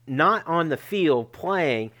 not on the field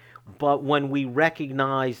playing, but when we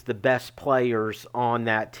recognize the best players on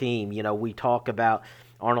that team. We talk about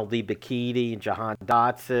Arnold Ebiketie and Jahan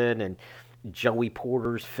Dotson and Joey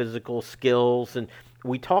Porter's physical skills, and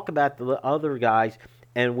we talk about the other guys,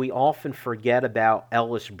 and we often forget about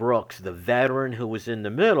Ellis Brooks, the veteran who was in the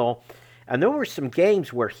middle. And there were some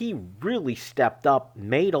games where he really stepped up,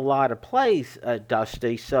 made a lot of plays,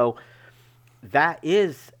 Dusty. So that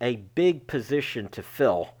is a big position to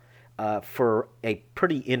fill for a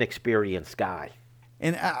pretty inexperienced guy.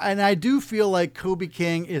 And I do feel like Kobe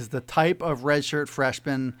King is the type of redshirt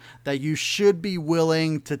freshman that you should be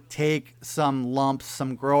willing to take some lumps,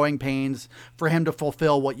 some growing pains for him to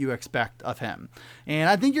fulfill what you expect of him. And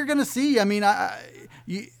I think you're going to see, I mean,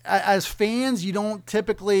 as fans, you don't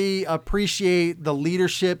typically appreciate the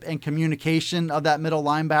leadership and communication of that middle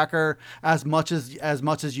linebacker as much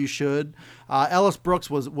as you should. Ellis Brooks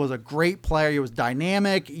was a great player. He was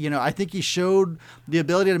dynamic. I think he showed the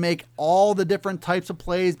ability to make all the different types of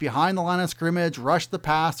plays behind the line of scrimmage, rush the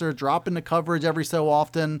passer, drop into coverage every so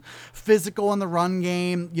often, physical in the run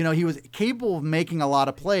game. He was capable of making a lot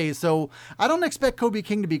of plays. So I don't expect Kobe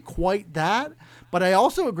King to be quite that. But I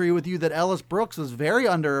also agree with you that Ellis Brooks was very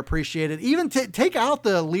underappreciated. Even take out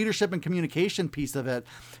the leadership and communication piece of it,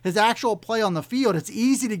 his actual play on the field, it's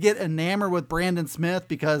easy to get enamored with Brandon Smith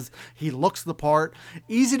because he looks the part.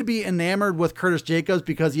 Easy to be enamored with Curtis Jacobs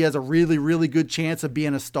because he has a really, really good chance of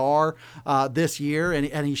being a star this year,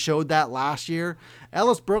 and he showed that last year.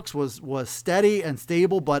 Ellis Brooks was steady and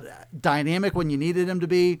stable, but dynamic when you needed him to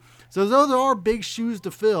be. So those are big shoes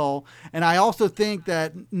to fill. And I also think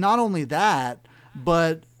that not only that,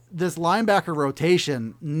 but this linebacker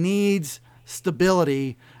rotation needs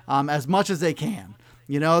stability as much as they can.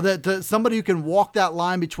 That somebody who can walk that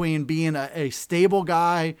line between being a stable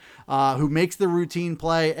guy who makes the routine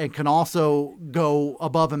play and can also go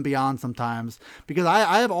above and beyond sometimes. Because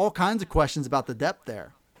I have all kinds of questions about the depth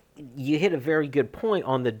there. You hit a very good point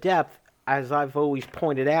on the depth. As I've always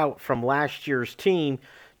pointed out from last year's team,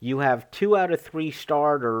 you have 2 out of 3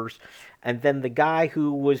 starters, and then the guy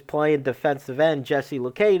who was playing defensive end, Jesse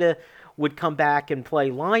Luketa, would come back and play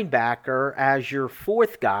linebacker as your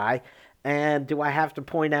 4th guy. And do I have to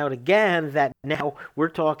point out again that now we're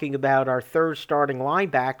talking about our 3rd starting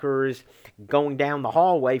linebackers going down the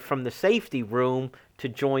hallway from the safety room to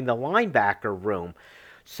join the linebacker room.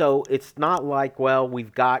 So it's not like, well,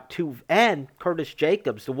 we've got 2, and Curtis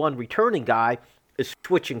Jacobs, the one returning guy, is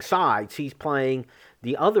switching sides. He's playing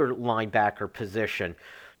the other linebacker position.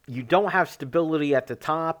 You don't have stability at the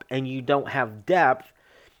top, and you don't have depth.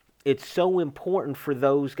 It's so important for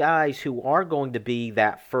those guys who are going to be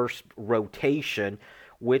that first rotation,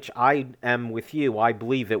 which I am with you. I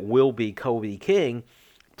believe it will be Kobe King,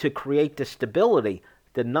 to create the stability.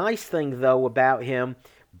 The nice thing, though, about him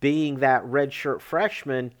being that redshirt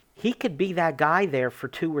freshman, he could be that guy there for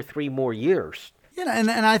 2 or 3 more years. Yeah, and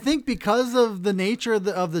I think because of the nature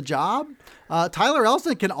of the job, Tyler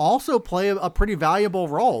Elston can also play a pretty valuable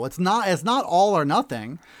role. It's not all or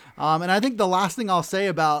nothing. And I think the last thing I'll say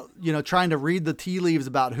about, trying to read the tea leaves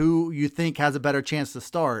about who you think has a better chance to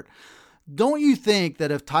start, don't you think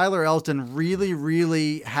that if Tyler Elston really,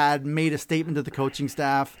 really had made a statement to the coaching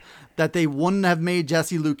staff that they wouldn't have made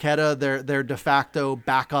Jesse Luketa their de facto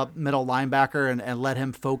backup middle linebacker and let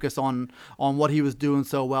him focus on what he was doing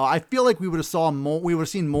so well? I feel like we would have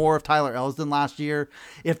seen more of Tyler Elston last year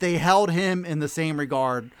if they held him in the same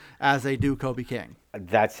regard as they do Kobe King.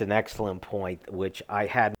 That's an excellent point, which I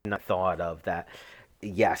had not thought of. That,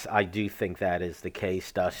 yes, I do think that is the case,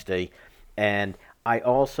 Dusty. And I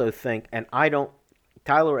also think,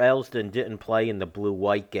 Tyler Elston didn't play in the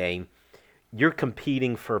blue-white game. You're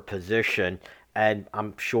competing for a position, and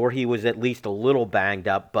I'm sure he was at least a little banged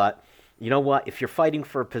up, but you know what? If you're fighting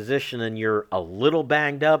for a position and you're a little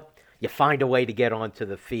banged up, you find a way to get onto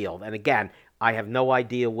the field. And again, I have no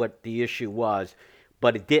idea what the issue was,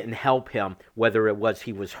 but it didn't help him, whether it was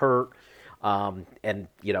he was hurt and,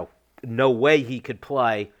 no way he could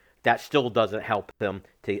play. That still doesn't help him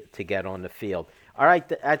to get on the field. All right,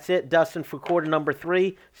 that's it, Dustin, for quarter number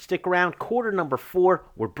 3. Stick around. Quarter number 4,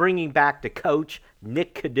 we're bringing back the coach,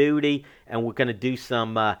 Nick Caduti, and we're going to do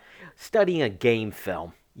some studying a game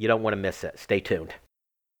film. You don't want to miss it. Stay tuned.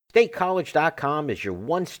 StateCollege.com is your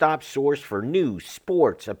one-stop source for news,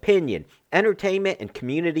 sports, opinion, entertainment, and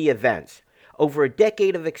community events. Over a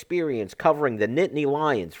decade of experience covering the Nittany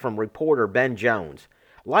Lions from reporter Ben Jones.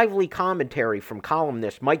 Lively commentary from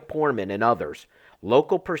columnist Mike Poorman and others.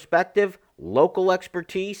 Local perspective, local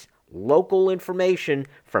expertise, local information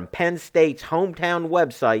from Penn State's hometown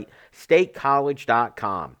website,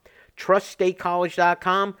 StateCollege.com. Trust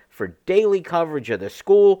StateCollege.com for daily coverage of the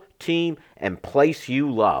school, team, and place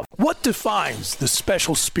you love. What defines the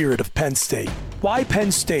special spirit of Penn State? Why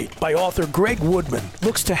Penn State by author Greg Woodman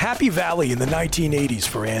looks to Happy Valley in the 1980s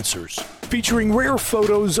for answers. featuring rare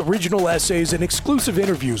photos, original essays, and exclusive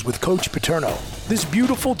interviews with Coach Paterno. This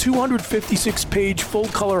beautiful 256-page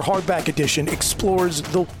full-color hardback edition explores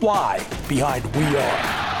the why behind We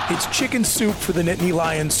Are. It's chicken soup for the Nittany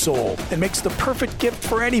Lions soul and makes the perfect gift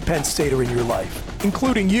for any Penn Stater in your life,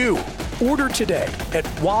 including you. Order today at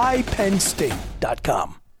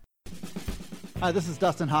whypennstate.com. Hi, this is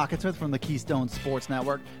Dustin Hawkinsmith from the Keystone Sports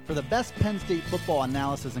Network. For the best Penn State football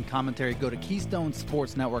analysis and commentary, go to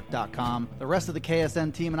KeystoneSportsNetwork.com. The rest of the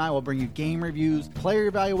KSN team and I will bring you game reviews, player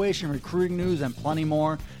evaluation, recruiting news, and plenty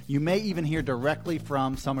more. You may even hear directly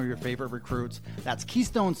from some of your favorite recruits. That's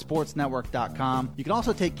KeystoneSportsNetwork.com. You can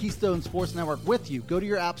also take Keystone Sports Network with you. Go to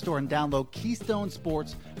your app store and download Keystone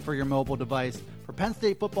Sports for your mobile device. For Penn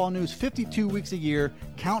State football news 52 weeks a year,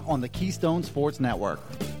 count on the Keystone Sports Network.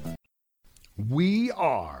 We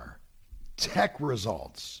are Tech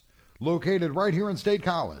Results, located right here in State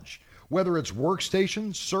College. Whether it's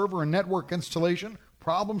workstation, server, and network installation,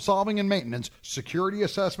 problem solving and maintenance, security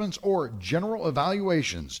assessments, or general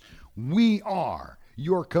evaluations, we are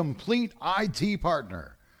your complete IT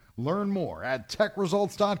partner. Learn more at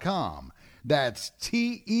techresults.com. That's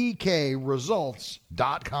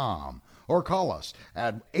TEKresults.com. Or call us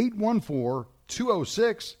at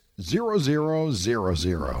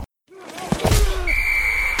 814-206-0000.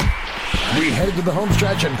 We head to the home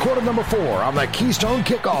stretch in quarter number 4 on the Keystone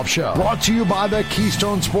Kickoff Show. Brought to you by the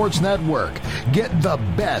Keystone Sports Network. Get the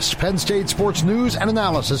best Penn State sports news and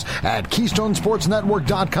analysis at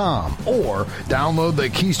KeystoneSportsNetwork.com or download the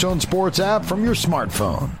Keystone Sports app from your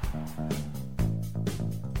smartphone.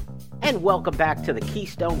 And welcome back to the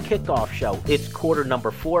Keystone Kickoff Show. It's quarter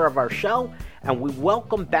number 4 of our show, and we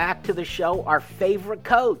welcome back to the show our favorite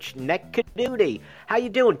coach, Nick Caduti. How you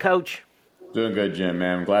doing, Coach? Doing good, Jim,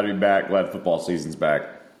 man. I'm glad to be back. Glad the football season's back.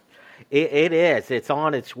 It is. It's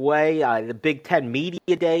on its way. The Big Ten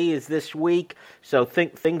Media Day is this week, so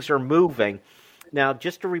things are moving. Now,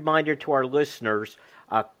 just a reminder to our listeners,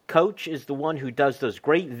 Coach is the one who does those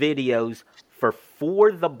great videos for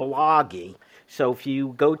the Bloggy. So if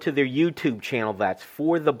you go to their YouTube channel, that's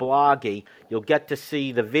For the Bloggy, you'll get to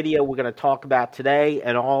see the video we're going to talk about today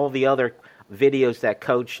and all the other videos that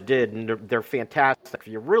Coach did, and they're fantastic. If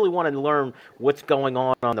you really want to learn what's going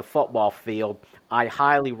on the football field, I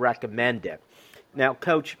highly recommend it. Now,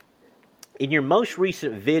 Coach, in your most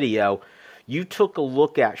recent video, you took a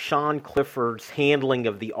look at Sean Clifford's handling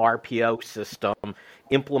of the RPO system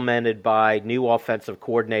implemented by new offensive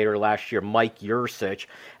coordinator last year, Mike Yurcich,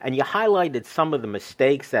 and you highlighted some of the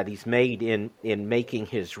mistakes that he's made in making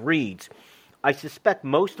his reads. I suspect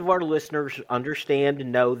most of our listeners understand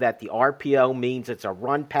and know that the RPO means it's a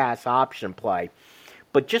run-pass option play.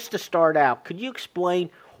 But just to start out, could you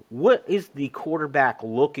explain what is the quarterback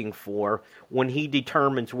looking for when he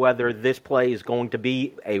determines whether this play is going to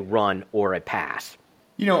be a run or a pass?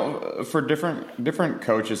 You know, for different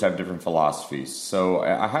coaches have different philosophies. So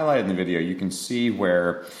I highlighted in the video, you can see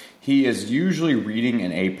where he is usually reading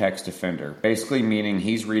an apex defender, basically meaning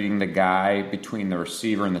he's reading the guy between the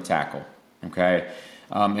receiver and the tackle. Okay,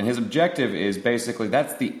 and his objective is basically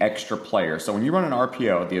that's the extra player. So when you run an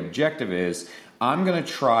RPO, the objective is I'm going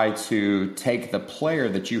to try to take the player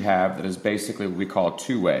that you have that is basically what we call a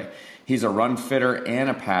two-way. He's a run fitter and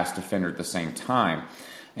a pass defender at the same time.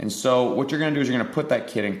 And so what you're going to do is you're going to put that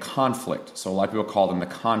kid in conflict. So a lot of people call them the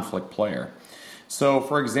conflict player. So,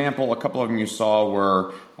 for example, a couple of them you saw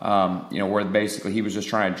were, where basically he was just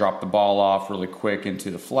trying to drop the ball off really quick into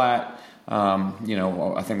the flat. I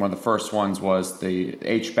think one of the first ones was the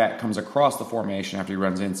H-back comes across the formation after he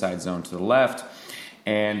runs inside zone to the left,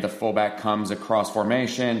 and the fullback comes across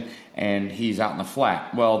formation, and he's out in the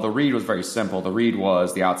flat. Well, the read was very simple. The read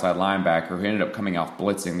was the outside linebacker who ended up coming off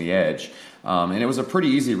blitzing the edge. And it was a pretty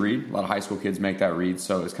easy read. A lot of high school kids make that read,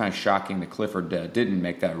 so it's kind of shocking that Clifford didn't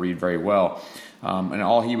make that read very well. And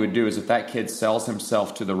all he would do is if that kid sells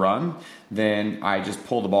himself to the run, then I just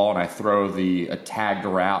pull the ball and I throw a tagged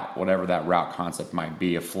route, whatever that route concept might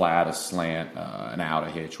be, a flat, a slant, an out, a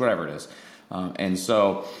hitch, whatever it is. And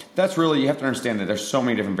so that's really, you have to understand that there's so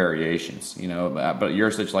many different variations, but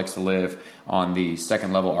Yurcich likes to live on the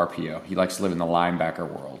second level RPO. He likes to live in the linebacker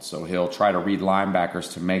world. So he'll try to read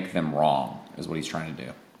linebackers to make them wrong is what he's trying to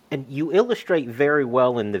do. And you illustrate very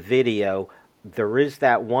well in the video, there is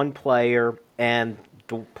that one player, and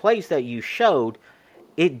the plays that you showed,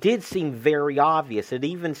 it did seem very obvious. It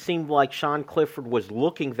even seemed like Sean Clifford was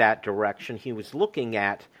looking that direction. He was looking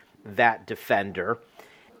at that defender.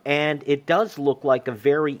 And it does look like a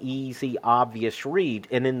very easy, obvious read.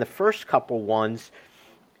 And in the first couple ones,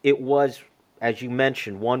 it was, as you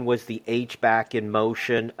mentioned, one was the H-back in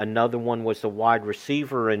motion. Another one was the wide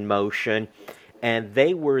receiver in motion. and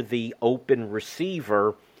they were the open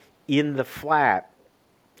receiver in the flat.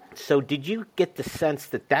 So did you get the sense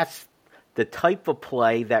that that's the type of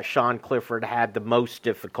play that Sean Clifford had the most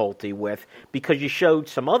difficulty with? Because you showed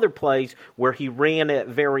some other plays where he ran it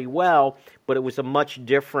very well, but it was a much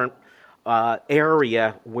different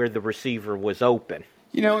area where the receiver was open.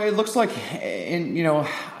 It looks like, and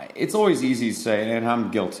it's always easy to say, and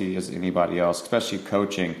I'm guilty as anybody else, especially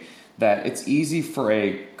coaching, that it's easy for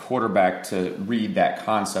a quarterback to read that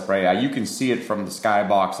concept, right? You can see it from the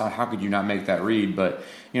skybox. How could you not make that read? But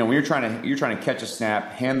when you're trying to catch a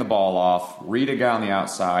snap, hand the ball off, read a guy on the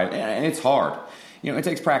outside, and it's hard. It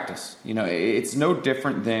takes practice. It's no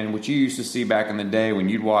different than what you used to see back in the day when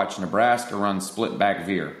you'd watch Nebraska run split back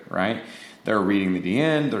veer, right? They're reading the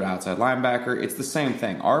D-end, they're outside linebacker. It's the same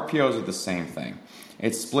thing. RPOs are the same thing.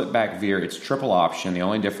 It's split back veer. It's triple option. The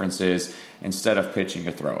only difference is instead of pitching,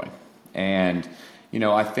 you're throwing. And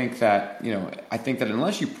I think that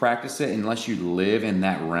unless you practice it, unless you live in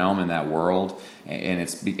that realm, in that world, and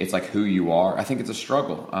it's like who you are, I think it's a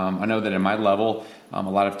struggle. I know that in my level, a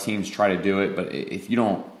lot of teams try to do it, but if you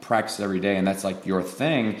don't practice every day and that's like your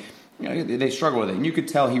thing, they struggle with it. And you could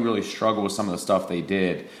tell he really struggled with some of the stuff they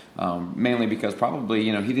did, mainly because probably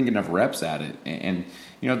he didn't get enough reps at it. And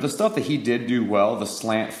the stuff that he did do well, the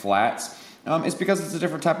slant flats, it's because it's a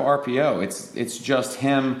different type of RPO. It's just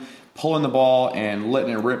him pulling the ball and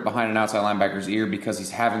letting it rip behind an outside linebacker's ear because he's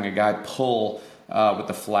having a guy pull with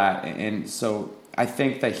the flat. And so I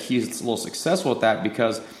think that he's a little successful with that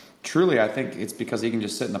because truly I think it's because he can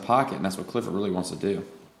just sit in the pocket, and that's what Clifford really wants to do.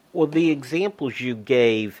 Well, the examples you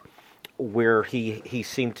gave where he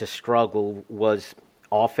seemed to struggle was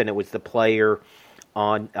often it was the player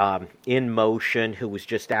on in motion who was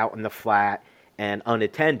just out in the flat and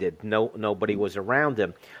unattended. Nobody was around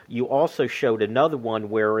him. You also showed another one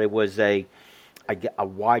where it was a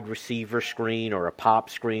wide receiver screen or a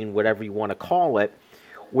pop screen, whatever you want to call it,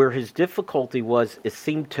 where his difficulty was, it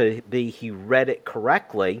seemed to be he read it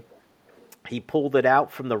correctly. He pulled it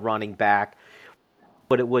out from the running back,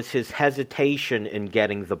 but it was his hesitation in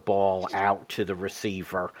getting the ball out to the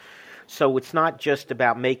receiver. So it's not just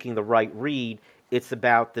about making the right read, it's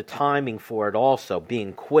about the timing for it also,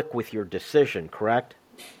 being quick with your decision, correct?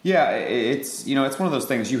 Yeah, it's it's one of those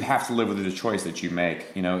things you have to live with the choice that you make,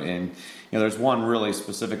 and there's one really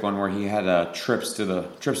specific one where he had trips to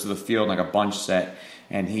the field, like a bunch set,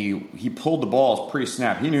 and he pulled the ball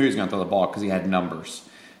pre-snap. He knew he was going to throw the ball because he had numbers.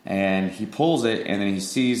 And he pulls it, and then he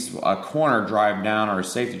sees a corner drive down or a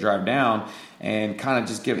safety drive down, and kind of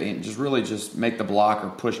just make the block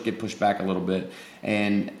or get pushed back a little bit.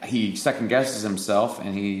 And he second guesses himself,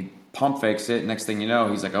 and he pump fakes it. Next thing you know,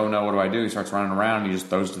 he's like, "Oh no, what do I do?" He starts running around, and he just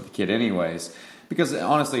throws to the kid anyways. Because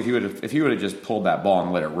honestly, if he would have just pulled that ball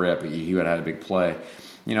and let it rip, he would have had a big play.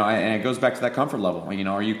 And it goes back to that comfort level.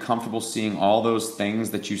 Are you comfortable seeing all those things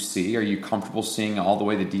that you see? Are you comfortable seeing all the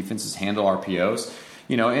way the defenses handle RPOs?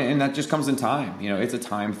 And that just comes in time. It's a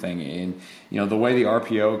time thing. And, the way the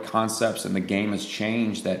RPO concepts and the game has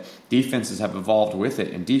changed, that defenses have evolved with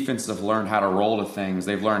it. And defenses have learned how to roll to things.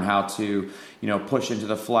 They've learned how to, push into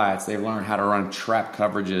the flats. They've learned how to run trap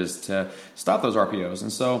coverages to stop those RPOs.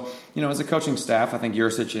 And so, as a coaching staff, I think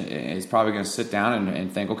Yurcich is probably going to sit down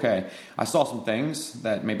and think, okay, I saw some things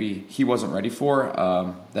that maybe he wasn't ready for,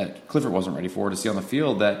 that Clifford wasn't ready for to see on the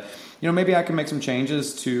field that, maybe I can make some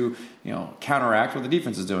changes to, counteract what the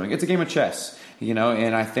defense is doing. It's a game of chess,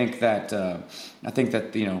 and I think that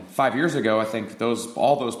 5 years ago, I think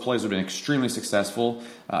all those plays would have been extremely successful,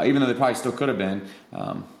 even though they probably still could have been,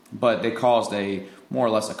 but they caused more or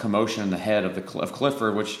less a commotion in the head of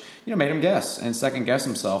Clifford, which made him guess and second guess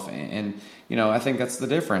himself, and I think that's the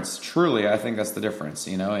difference. Truly, I think that's the difference.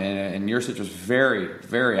 And Yurcich was very,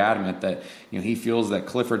 very adamant that he feels that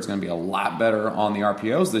Clifford's going to be a lot better on the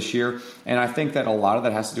RPOs this year, and I think that a lot of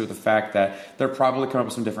that has to do with the fact that they're probably coming up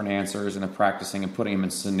with some different answers and they're practicing and putting him in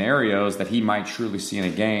scenarios that he might truly see in a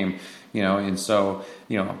game. And so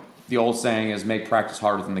the old saying is make practice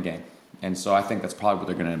harder than the game, and so I think that's probably what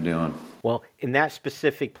they're going to end up doing. Well, in that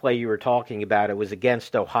specific play you were talking about, it was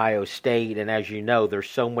against Ohio State, and as you know, there's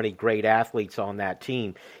so many great athletes on that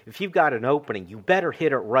team. If you've got an opening, you better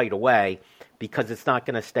hit it right away because it's not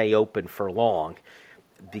going to stay open for long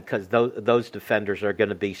because those defenders are going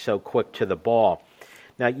to be so quick to the ball.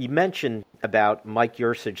 Now, you mentioned about Mike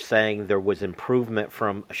Yurcich saying there was improvement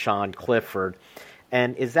from Sean Clifford,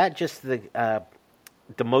 and is that just the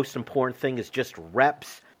most important thing is just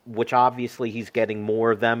reps, which obviously he's getting more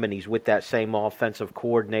of them and he's with that same offensive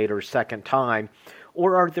coordinator second time,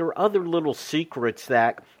 or are there other little secrets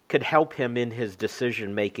that could help him in his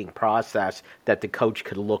decision-making process that the coach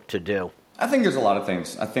could look to do? I think there's a lot of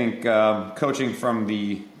things. I think coaching from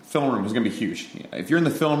the film room is going to be huge. If you're in the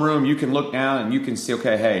film room, you can look down and you can see,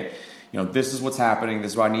 okay, hey, this is what's happening.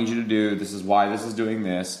 This is what I need you to do. This is why this is doing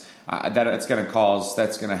this. That's going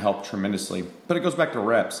to help tremendously. But it goes back to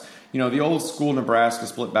reps. The old school Nebraska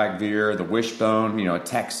split back veer, the wishbone, at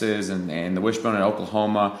Texas and the wishbone in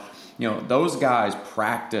Oklahoma. Those guys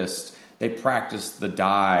practiced. They practiced the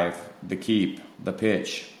dive, the keep, the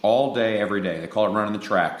pitch all day, every day. They call it running the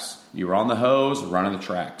tracks. You were on the hose, running the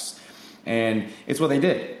tracks. And it's what they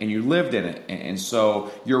did, and you lived in it. And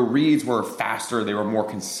so your reads were faster, they were more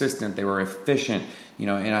consistent, they were efficient,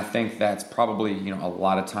 and I think that's probably, a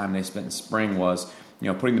lot of time they spent in spring was,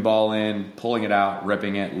 putting the ball in, pulling it out,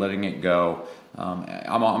 ripping it, letting it go.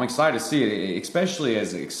 I'm excited to see it, especially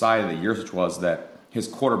as excited that Yurcich was that his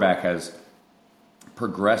quarterback has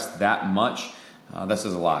progressed that much. That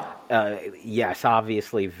says a lot. Yes,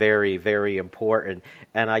 obviously very, very important.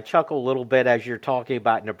 And I chuckle a little bit as you're talking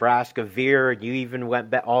about Nebraska veer, and you even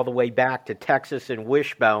went all the way back to Texas and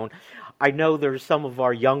wishbone. I know there's some of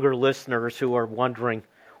our younger listeners who are wondering,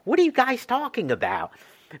 what are you guys talking about?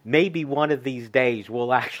 Maybe one of these days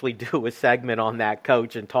we'll actually do a segment on that,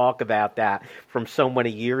 Coach, and talk about that from so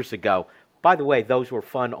many years ago. By the way, those were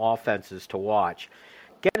fun offenses to watch.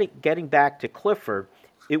 Getting back to Clifford,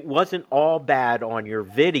 it wasn't all bad on your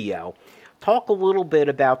video. Talk a little bit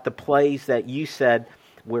about the plays that you said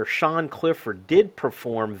where Sean Clifford did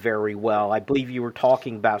perform very well. I believe you were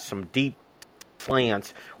talking about some deep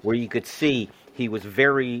slants where you could see he was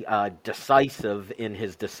very decisive in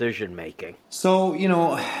his decision-making. So,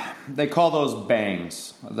 they call those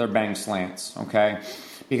bangs. They're bang slants, okay?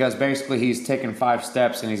 Because basically he's taking 5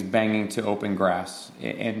 steps and he's banging to open grass.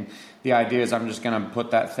 And the idea is I'm just going to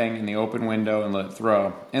put that thing in the open window and let it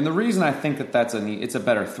throw. And the reason I think that it's a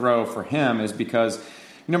better throw for him is because,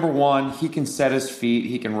 number one, he can set his feet,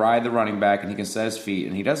 he can ride the running back, and he can set his feet,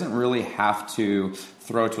 and he doesn't really have to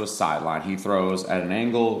throw to a sideline. He throws at an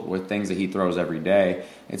angle with things that he throws every day.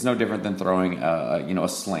 It's no different than throwing a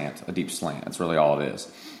slant, a deep slant. That's really all it is.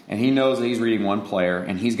 And he knows that he's reading one player,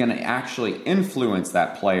 and he's going to actually influence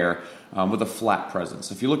that player with a flat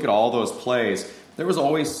presence. If you look at all those plays, there was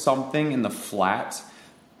always something in the flat,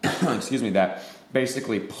 that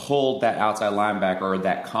basically pulled that outside linebacker or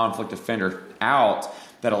that conflict defender out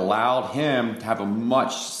that allowed him to have a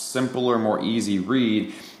much simpler, more easy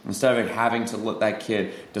read instead of having to let that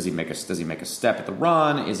kid, does he make a step at the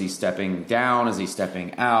run? Is he stepping down? Is he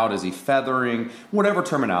stepping out? Is he feathering? Whatever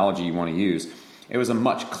terminology you want to use. It was a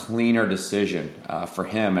much cleaner decision for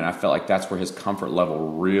him, and I felt like that's where his comfort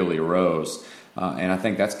level really rose. And I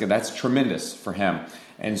think that's good. That's tremendous for him.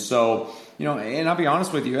 And so, and I'll be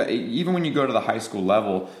honest with you, even when you go to the high school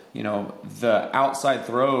level, the outside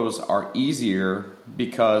throws are easier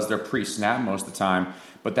because they're pre-snap most of the time.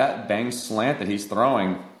 But that bang slant that he's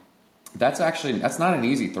throwing, that's not an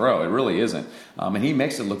easy throw. It really isn't. And he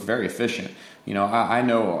makes it look very efficient. I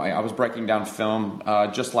know I was breaking down film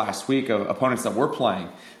just last week of opponents that we're playing.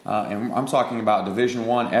 And I'm talking about Division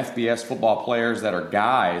I FBS football players that are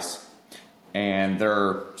guys, and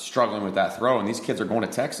they're struggling with that throw, and these kids are going to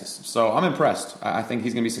Texas. So I'm impressed. I think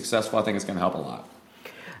he's going to be successful. I think it's going to help a lot.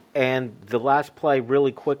 And the last play,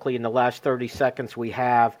 really quickly, in the last 30 seconds we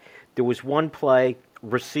have, there was one play,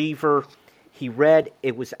 receiver, he read,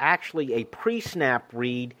 it was actually a pre-snap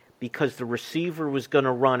read because the receiver was going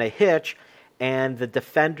to run a hitch, and the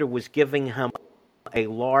defender was giving him a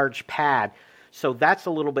large pad. So that's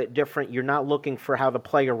a little bit different. You're not looking for how the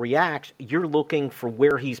player reacts. You're looking for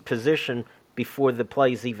where he's positioned before the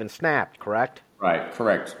play's even snapped, correct? Right,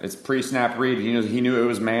 correct. It's pre-snap read. He knew it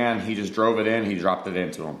was man. He just drove it in. He dropped it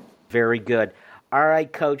into him. Very good. All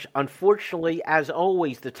right, Coach. Unfortunately, as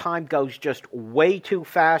always, the time goes just way too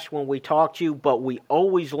fast when we talk to you, but we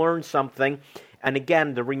always learn something. And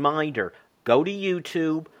again, the reminder, go to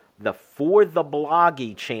YouTube, the For the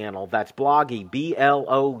Bloggy channel. That's Bloggy,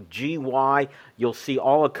 B-L-O-G-Y. You'll see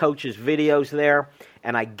all of Coach's videos there,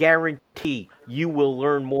 and I guarantee you will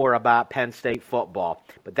learn more about Penn State football.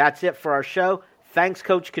 But that's it for our show. Thanks,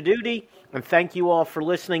 Coach Caduti, and thank you all for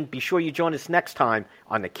listening. Be sure you join us next time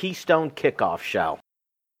on the Keystone Kickoff Show.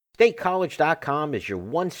 StateCollege.com is your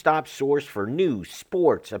one-stop source for news,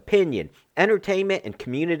 sports, opinion, entertainment, and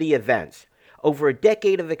community events. Over a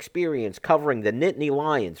decade of experience covering the Nittany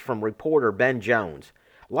Lions from reporter Ben Jones.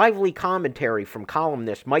 Lively commentary from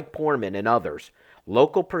columnist Mike Poorman and others.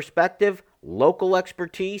 Local perspective, local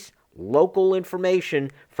expertise, local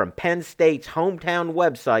information from Penn State's hometown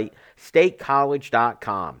website,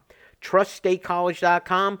 StateCollege.com. Trust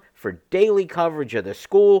StateCollege.com for daily coverage of the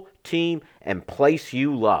school, team, and place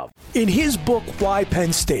you love. In his book, Why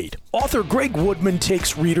Penn State?, Author Greg Woodman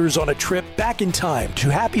takes readers on a trip back in time to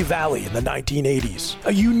Happy Valley in the 1980s,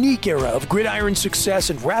 a unique era of gridiron success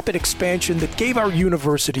and rapid expansion that gave our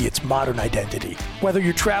university its modern identity. Whether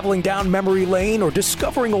you're traveling down memory lane or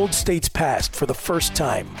discovering Old State's past for the first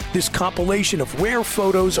time, this compilation of rare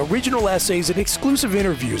photos, original essays, and exclusive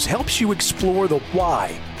interviews helps you explore the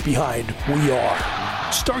why behind We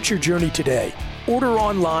Are. Start your journey today. Order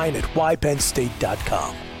online at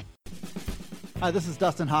whypennstate.com. Hi, this is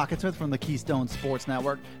Dustin Hawkinsmith from the Keystone Sports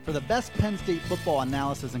Network. For the best Penn State football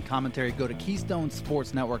analysis and commentary, go to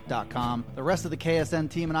KeystoneSportsNetwork.com. The rest of the KSN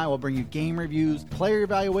team and I will bring you game reviews, player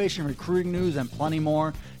evaluation, recruiting news, and plenty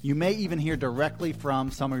more. You may even hear directly from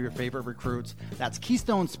some of your favorite recruits. That's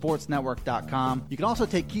KeystoneSportsNetwork.com. You can also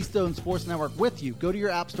take Keystone Sports Network with you. Go to your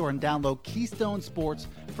app store and download Keystone Sports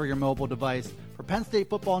for your mobile device. For Penn State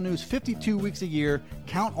football news 52 weeks a year,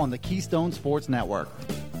 count on the Keystone Sports Network.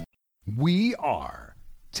 We are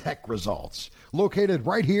Tech Results, located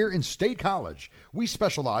right here in State College. We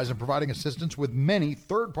specialize in providing assistance with many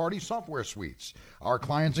third-party software suites. Our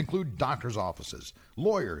clients include doctors' offices,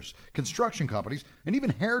 lawyers, construction companies, and even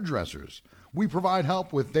hairdressers. We provide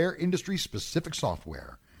help with their industry-specific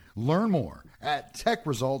software. Learn more at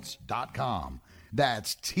techresults.com.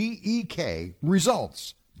 That's TEK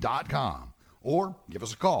results.com. Or give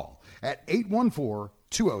us a call at 814-206-0000.